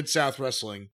end up in Mid-South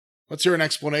Wrestling? Let's hear an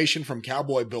explanation from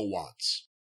Cowboy Bill Watts.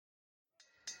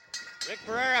 Rick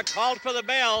Ferreira called for the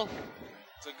bell.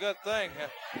 It's a good thing.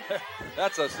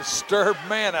 That's a disturbed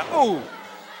man. Ooh,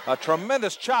 a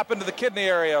tremendous chop into the kidney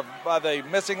area by the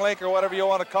Missing Link, or whatever you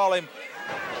want to call him,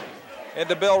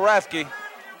 into Bill Rathke.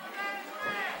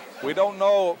 We don't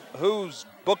know who's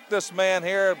booked this man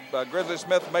here. Grizzly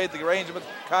Smith made the arrangement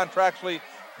contractually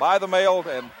by the mail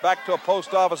and back to a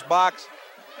post office box.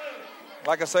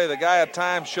 Like I say, the guy at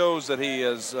times shows that he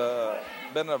has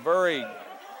been a very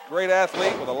great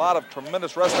athlete with a lot of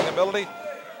tremendous wrestling ability.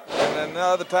 And then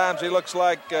other times he looks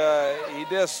like he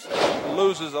just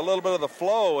loses a little bit of the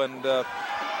flow and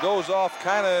goes off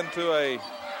kind of into a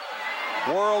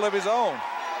world of his own.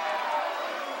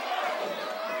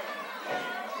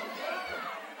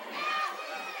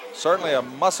 Certainly a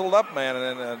muscled up man,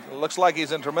 and it looks like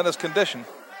he's in tremendous condition.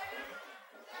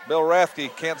 Bill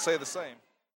Rathke can't say the same.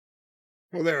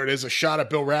 Well, there it is, a shot at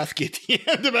Bill Rathke at the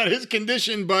end about his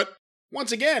condition. But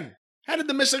once again, how did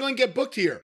the Missing Link get booked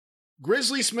here?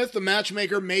 Grizzly Smith, the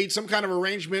matchmaker, made some kind of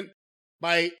arrangement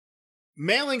by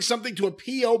mailing something to a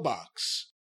P.O. box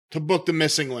to book the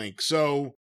Missing Link.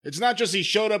 So it's not just he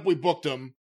showed up, we booked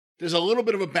him. There's a little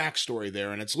bit of a backstory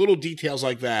there, and it's little details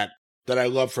like that I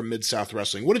love from Mid-South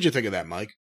Wrestling. What did you think of that,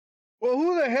 Mike? Well,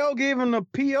 who the hell gave him the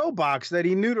P.O. box that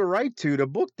he knew to write to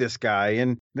book this guy?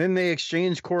 And then they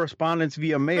exchanged correspondence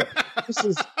via mail.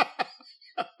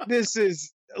 This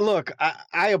is, look,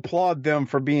 I applaud them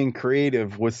for being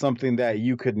creative with something that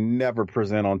you could never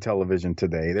present on television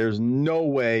today. There's no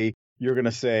way you're going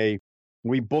to say,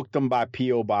 we booked them by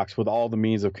P.O. box with all the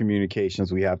means of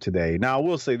communications we have today. Now, I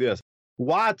will say this.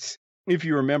 Watts, if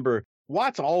you remember,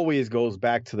 Watts always goes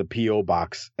back to the P.O.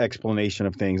 box explanation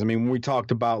of things. I mean, when we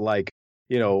talked about, like,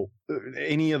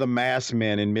 any of the mass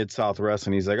men in Mid-South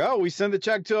Wrestling, he's like, oh, we send the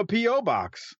check to a P.O.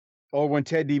 box. Or when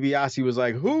Ted DiBiase was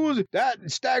like, who's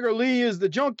that? Stagger Lee is the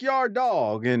Junkyard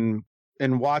Dog. And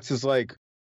Watts is like,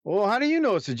 well, how do you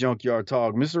know it's a Junkyard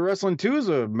Dog? Mr. Wrestling 2 is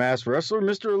a masked wrestler.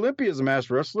 Mr. Olympia is a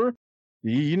masked wrestler.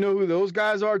 You know who those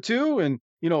guys are too? And,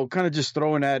 kind of just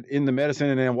throwing that in the medicine.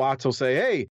 And then Watts will say,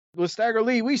 hey, with Stagger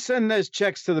Lee, we send those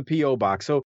checks to the P.O. box.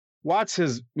 So Watts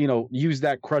has, used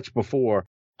that crutch before.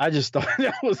 I just thought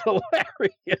that was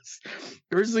hilarious.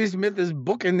 Grizzly Smith is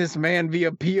booking this man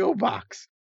via P.O. box.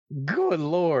 Good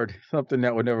Lord. Something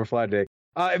that would never fly today.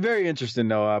 Very interesting,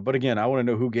 though. But again, I want to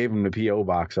know who gave him the P.O.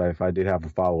 box if I did have a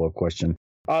follow-up question.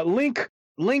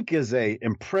 Link is a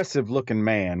impressive looking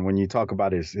man when you talk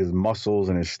about his muscles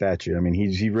and his stature. I mean,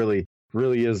 he really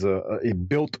is a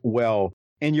built well.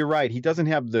 And you're right. He doesn't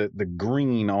have the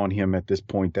green on him at this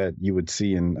point that you would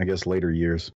see in, I guess, later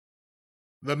years.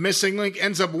 The missing link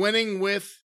ends up winning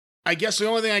with, I guess the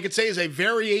only thing I could say is a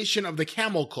variation of the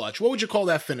camel clutch. What would you call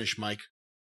that finish, Mike?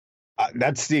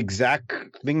 That's the exact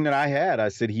thing that I had. I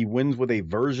said he wins with a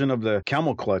version of the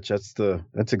camel clutch.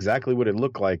 That's exactly what it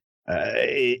looked like.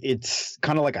 It's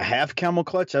kind of like a half camel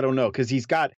clutch. I don't know, because he's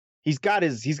got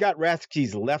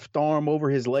Rathke's left arm over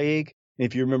his leg.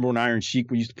 If you remember when Iron Sheik,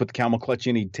 we used to put the camel clutch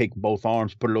in, he'd take both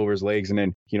arms, put it over his legs, and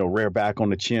then rear back on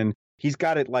the chin. He's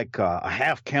got it like a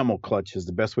half camel clutch is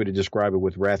the best way to describe it,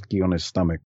 with Rathke on his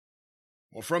stomach.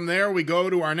 Well, from there, we go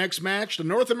to our next match, the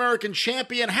North American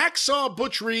champion Hacksaw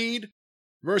Butch Reed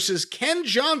versus Ken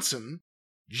Johnson.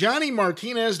 Johnny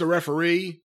Martinez, the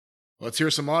referee. Let's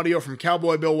hear some audio from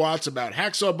Cowboy Bill Watts about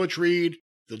Hacksaw Butch Reed,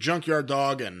 the Junkyard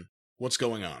Dog, and what's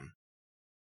going on.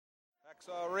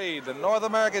 Hacksaw Reed, the North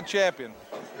American champion.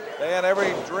 And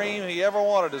every dream he ever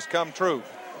wanted has come true.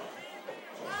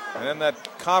 And in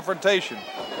that confrontation,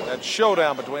 that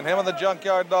showdown between him and the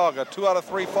Junkyard Dog, a 2 out of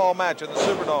 3 fall match in the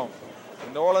Superdome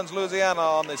in New Orleans, Louisiana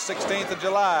on the 16th of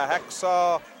July,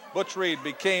 Hacksaw Butch Reed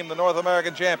became the North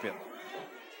American champion.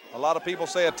 A lot of people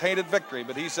say a tainted victory,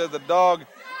 but he said the dog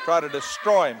tried to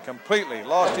destroy him completely,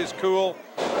 lost his cool,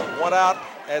 went out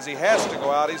as he has to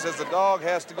go out. He says the dog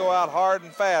has to go out hard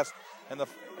and fast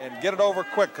and get it over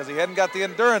quick because he hadn't got the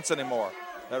endurance anymore.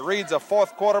 That Reed's a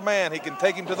fourth quarter man. He can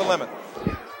take him to the limit.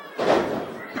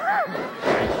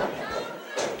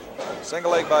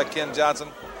 Single leg by Ken Johnson.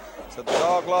 Said the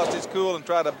dog lost his cool and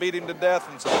tried to beat him to death,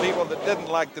 and some people that didn't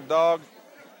like the dog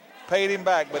paid him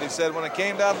back. But he said when it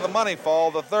came down to the money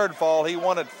fall, the third fall, he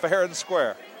won it fair and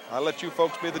square. I'll let you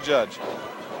folks be the judge.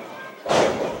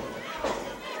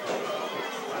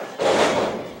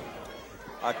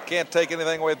 I can't take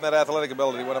anything away from that athletic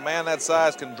ability. When a man that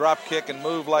size can drop kick and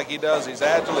move like he does, he's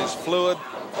agile, he's fluid,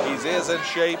 he is in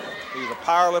shape. He's a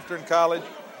power lifter in college,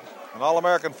 an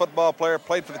All-American football player,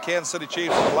 played for the Kansas City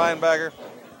Chiefs as a linebacker.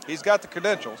 He's got the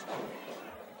credentials.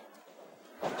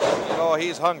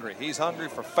 He's hungry. He's hungry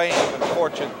for fame and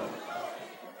fortune.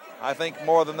 I think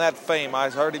more than that fame.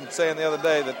 I heard him saying the other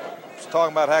day that he was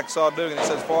talking about Hacksaw Dugan. He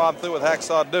says, before I'm through with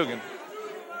Hacksaw Dugan,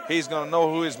 he's going to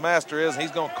know who his master is, and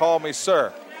he's going to call me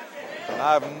sir. And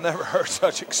I've never heard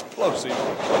such explosive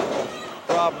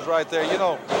problems right there.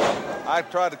 I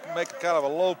tried to make a kind of a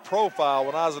low profile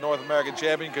when I was a North American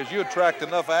champion because you attract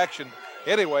enough action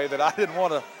anyway that I didn't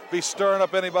want to be stirring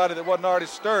up anybody that wasn't already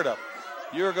stirred up.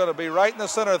 You're going to be right in the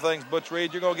center of things, Butch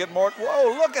Reed. You're going to get more.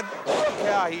 Whoa, look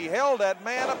how he held that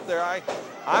man up there.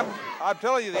 I'm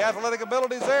telling you, the athletic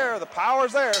ability's there. The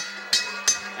power's there.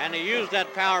 And he used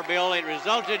that power, Bill. It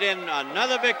resulted in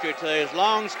another victory to his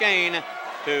long skein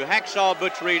to Hacksaw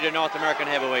Butch Reed, the North American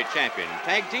heavyweight champion.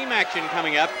 Tag team action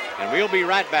coming up, and we'll be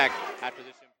right back after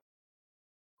this.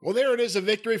 Well, there it is, a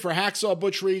victory for Hacksaw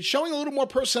Butch Reed, showing a little more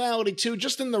personality, too,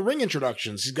 just in the ring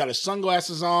introductions. He's got his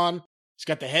sunglasses on. He's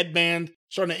got the headband,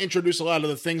 starting to introduce a lot of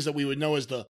the things that we would know as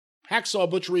the Hacksaw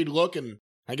Butch Reed look, and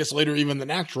I guess later even the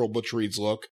natural Butch Reed's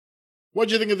look. What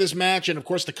did you think of this match? And, of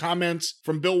course, the comments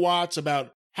from Bill Watts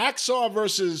about Hacksaw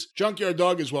versus Junkyard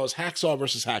Dog, as well as Hacksaw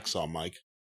versus Hacksaw, Mike.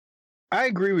 I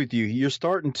agree with you. You're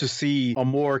starting to see a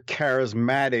more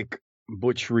charismatic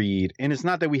Butch Reed. And it's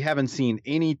not that we haven't seen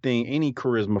any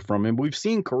charisma from him. We've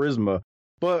seen charisma,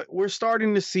 but we're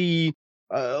starting to see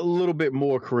a little bit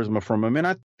more charisma from him.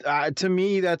 And to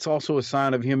me, that's also a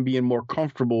sign of him being more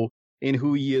comfortable in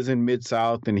who he is in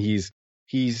Mid-South. And he's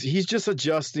just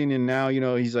adjusting. And now,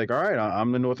 he's like, all right,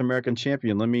 I'm the North American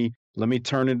champion. Let me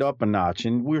turn it up a notch.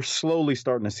 And we're slowly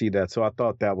starting to see that. So I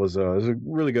thought that was a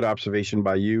really good observation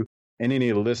by you. And any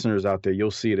of the listeners out there, you'll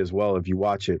see it as well if you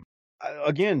watch it.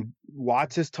 Again,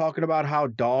 Watts is talking about how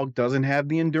Dog doesn't have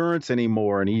the endurance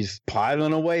anymore, and he's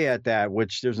piling away at that,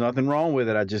 which there's nothing wrong with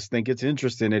it. I just think it's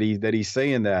interesting that he's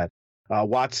saying that.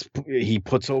 Watts, he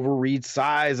puts over Reed's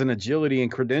size and agility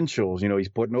and credentials. He's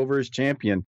putting over his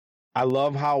champion. I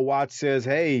love how Watts says,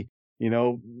 hey,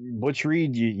 Butch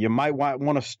Reed, you might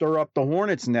want to stir up the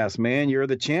hornet's nest, man. You're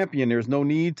the champion. There's no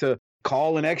need to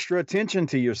call an extra attention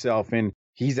to yourself. And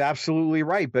he's absolutely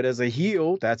right. But as a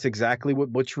heel, that's exactly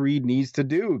what Butch Reed needs to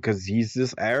do, because he's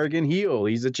this arrogant heel.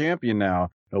 He's a champion now.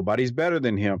 Nobody's better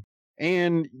than him.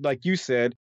 And like you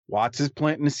said, Watts is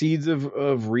planting the seeds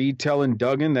of Reed telling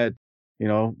Duggan that,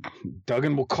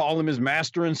 Duggan will call him his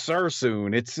master and sir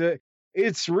soon.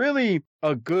 It's really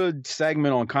a good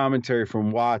segment on commentary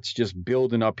from Watts, just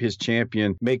building up his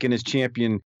champion, making his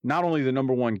champion not only the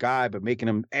number one guy, but making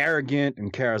him arrogant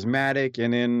and charismatic.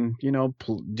 And then,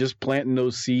 just planting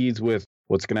those seeds with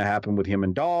what's going to happen with him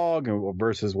and Dog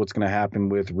versus what's going to happen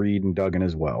with Reed and Duggan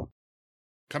as well.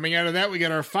 Coming out of that, we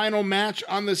get our final match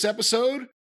on this episode.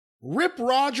 Rip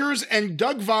Rogers and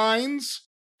Doug Vines,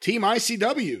 Team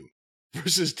ICW,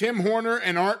 versus Tim Horner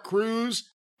and Art Cruz.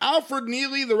 Alfred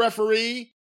Neely, the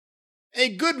referee.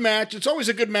 A good match. It's always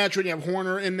a good match when you have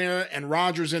Horner in there and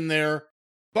Rogers in there.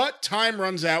 But time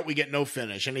runs out. We get no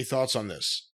finish. Any thoughts on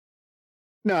this?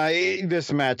 No,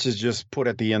 this match is just put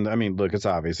at the end. I mean, look, it's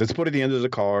obvious. It's put at the end of the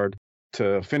card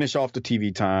to finish off the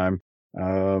TV time.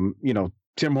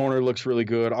 Tim Horner looks really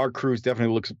good. Art Cruz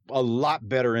definitely looks a lot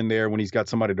better in there when he's got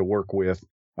somebody to work with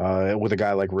a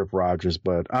guy like Rip Rogers.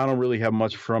 But I don't really have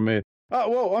much from it.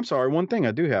 Well, I'm sorry. One thing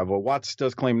I do have. Watts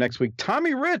does claim next week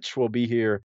Tommy Rich will be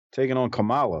here taking on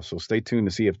Kamala. So stay tuned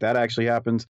to see if that actually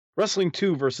happens. Wrestling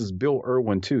 2 versus Bill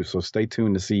Irwin 2. So stay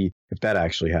tuned to see if that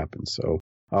actually happens. So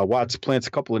Watts plants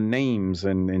a couple of names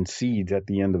and seeds at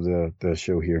the end of the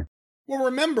show here. Well,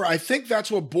 remember, I think that's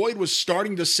what Boyd was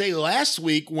starting to say last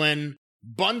week when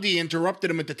Bundy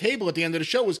interrupted him at the table at the end of the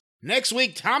show was, next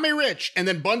week, Tommy Rich. And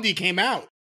then Bundy came out.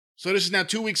 So this is now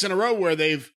 2 weeks in a row where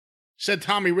they've said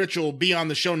Tommy Rich will be on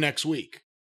the show next week.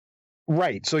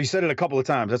 Right. So he said it a couple of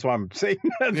times. That's why I'm saying.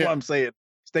 Why I'm saying.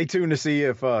 Stay tuned to see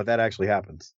if that actually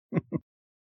happens.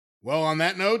 Well, on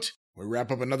that note, we wrap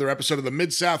up another episode of the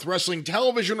Mid-South Wrestling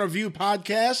Television Review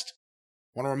Podcast.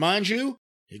 Want to remind you,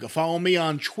 you can follow me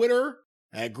on Twitter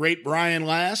at Great Brian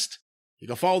Last. You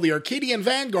can follow the Arcadian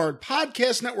Vanguard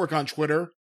Podcast Network on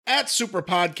Twitter at Super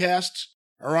Podcasts,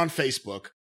 or on Facebook,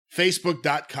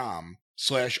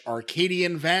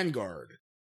 facebook.com/Arcadian Vanguard.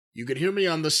 You can hear me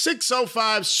on the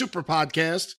 605 Super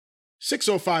Podcast,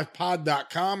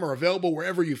 605pod.com, or available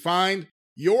wherever you find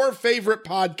your favorite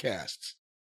podcasts.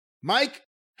 Mike,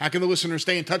 how can the listener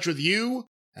stay in touch with you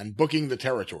and booking the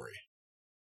territory?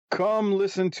 Come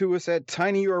listen to us at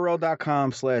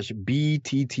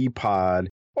tinyurl.com/BTTpod,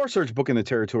 or search Booking the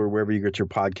Territory wherever you get your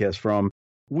podcast from.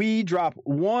 We drop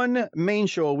one main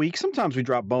show a week. Sometimes we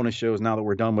drop bonus shows now that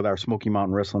we're done with our Smoky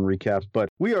Mountain Wrestling recaps, but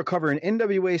we are covering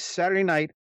NWA Saturday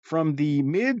Night from the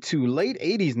mid to late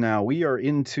 80s now. We are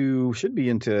should be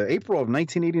into April of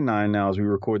 1989 now as we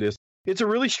record this. It's a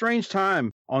really strange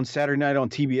time on Saturday night on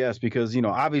TBS because,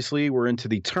 obviously we're into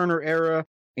the Turner era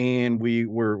and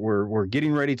we're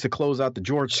getting ready to close out the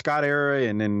George Scott era,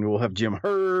 and then we'll have Jim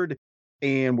Herd,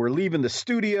 and we're leaving the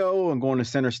studio and going to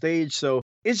center stage. So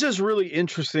it's just really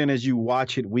interesting as you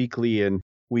watch it weekly, and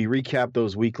we recap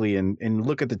those weekly and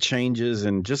look at the changes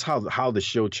and just how the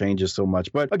show changes so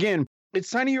much. But again,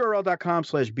 it's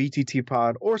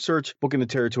tinyurl.com/BTTpod, or search Booking the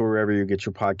Territory wherever you get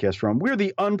your podcast from. We're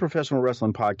the unprofessional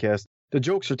wrestling podcast. The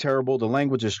jokes are terrible. The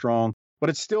language is strong, but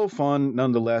it's still fun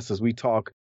nonetheless as we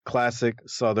talk classic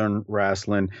Southern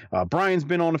wrestling. Brian's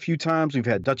been on a few times. We've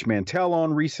had Dutch Mantell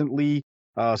on recently.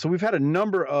 So we've had a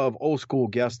number of old school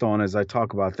guests on as I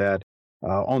talk about that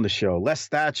on the show. Les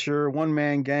Thatcher, One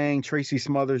Man Gang, Tracy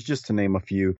Smothers, just to name a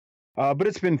few. But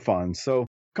it's been fun. So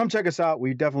come check us out.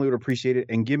 We definitely would appreciate it.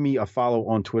 And give me a follow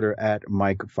on Twitter at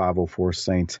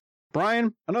Mike504Saints.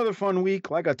 Brian, another fun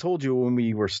week. Like I told you when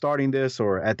we were starting this,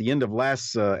 or at the end of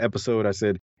last episode, I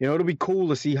said, it'll be cool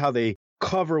to see how they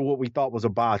cover what we thought was a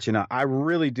botch. And I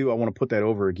really do. I want to put that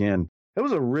over again. It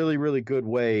was a really, really good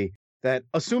way that,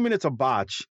 assuming it's a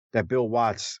botch, that Bill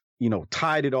Watts,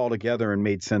 tied it all together and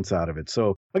made sense out of it.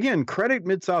 So again, credit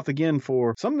Mid-South again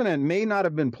for something that may not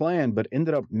have been planned, but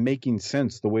ended up making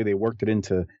sense the way they worked it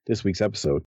into this week's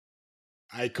episode.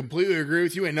 I completely agree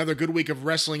with you. Another good week of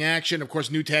wrestling action. Of course,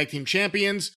 new tag team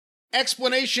champions,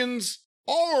 explanations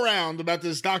all around about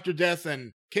this Dr. Death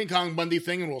and King Kong Bundy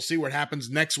thing, and we'll see what happens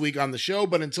next week on the show.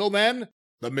 But until then,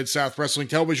 the Mid-South Wrestling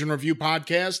Television Review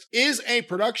Podcast is a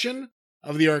production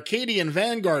of the Arcadian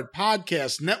Vanguard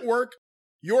Podcast Network.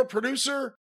 Your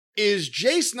producer is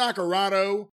Jace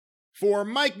Nacarado. For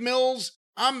Mike Mills,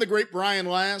 I'm the Great Brian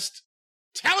Last.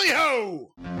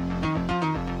 Tally-ho!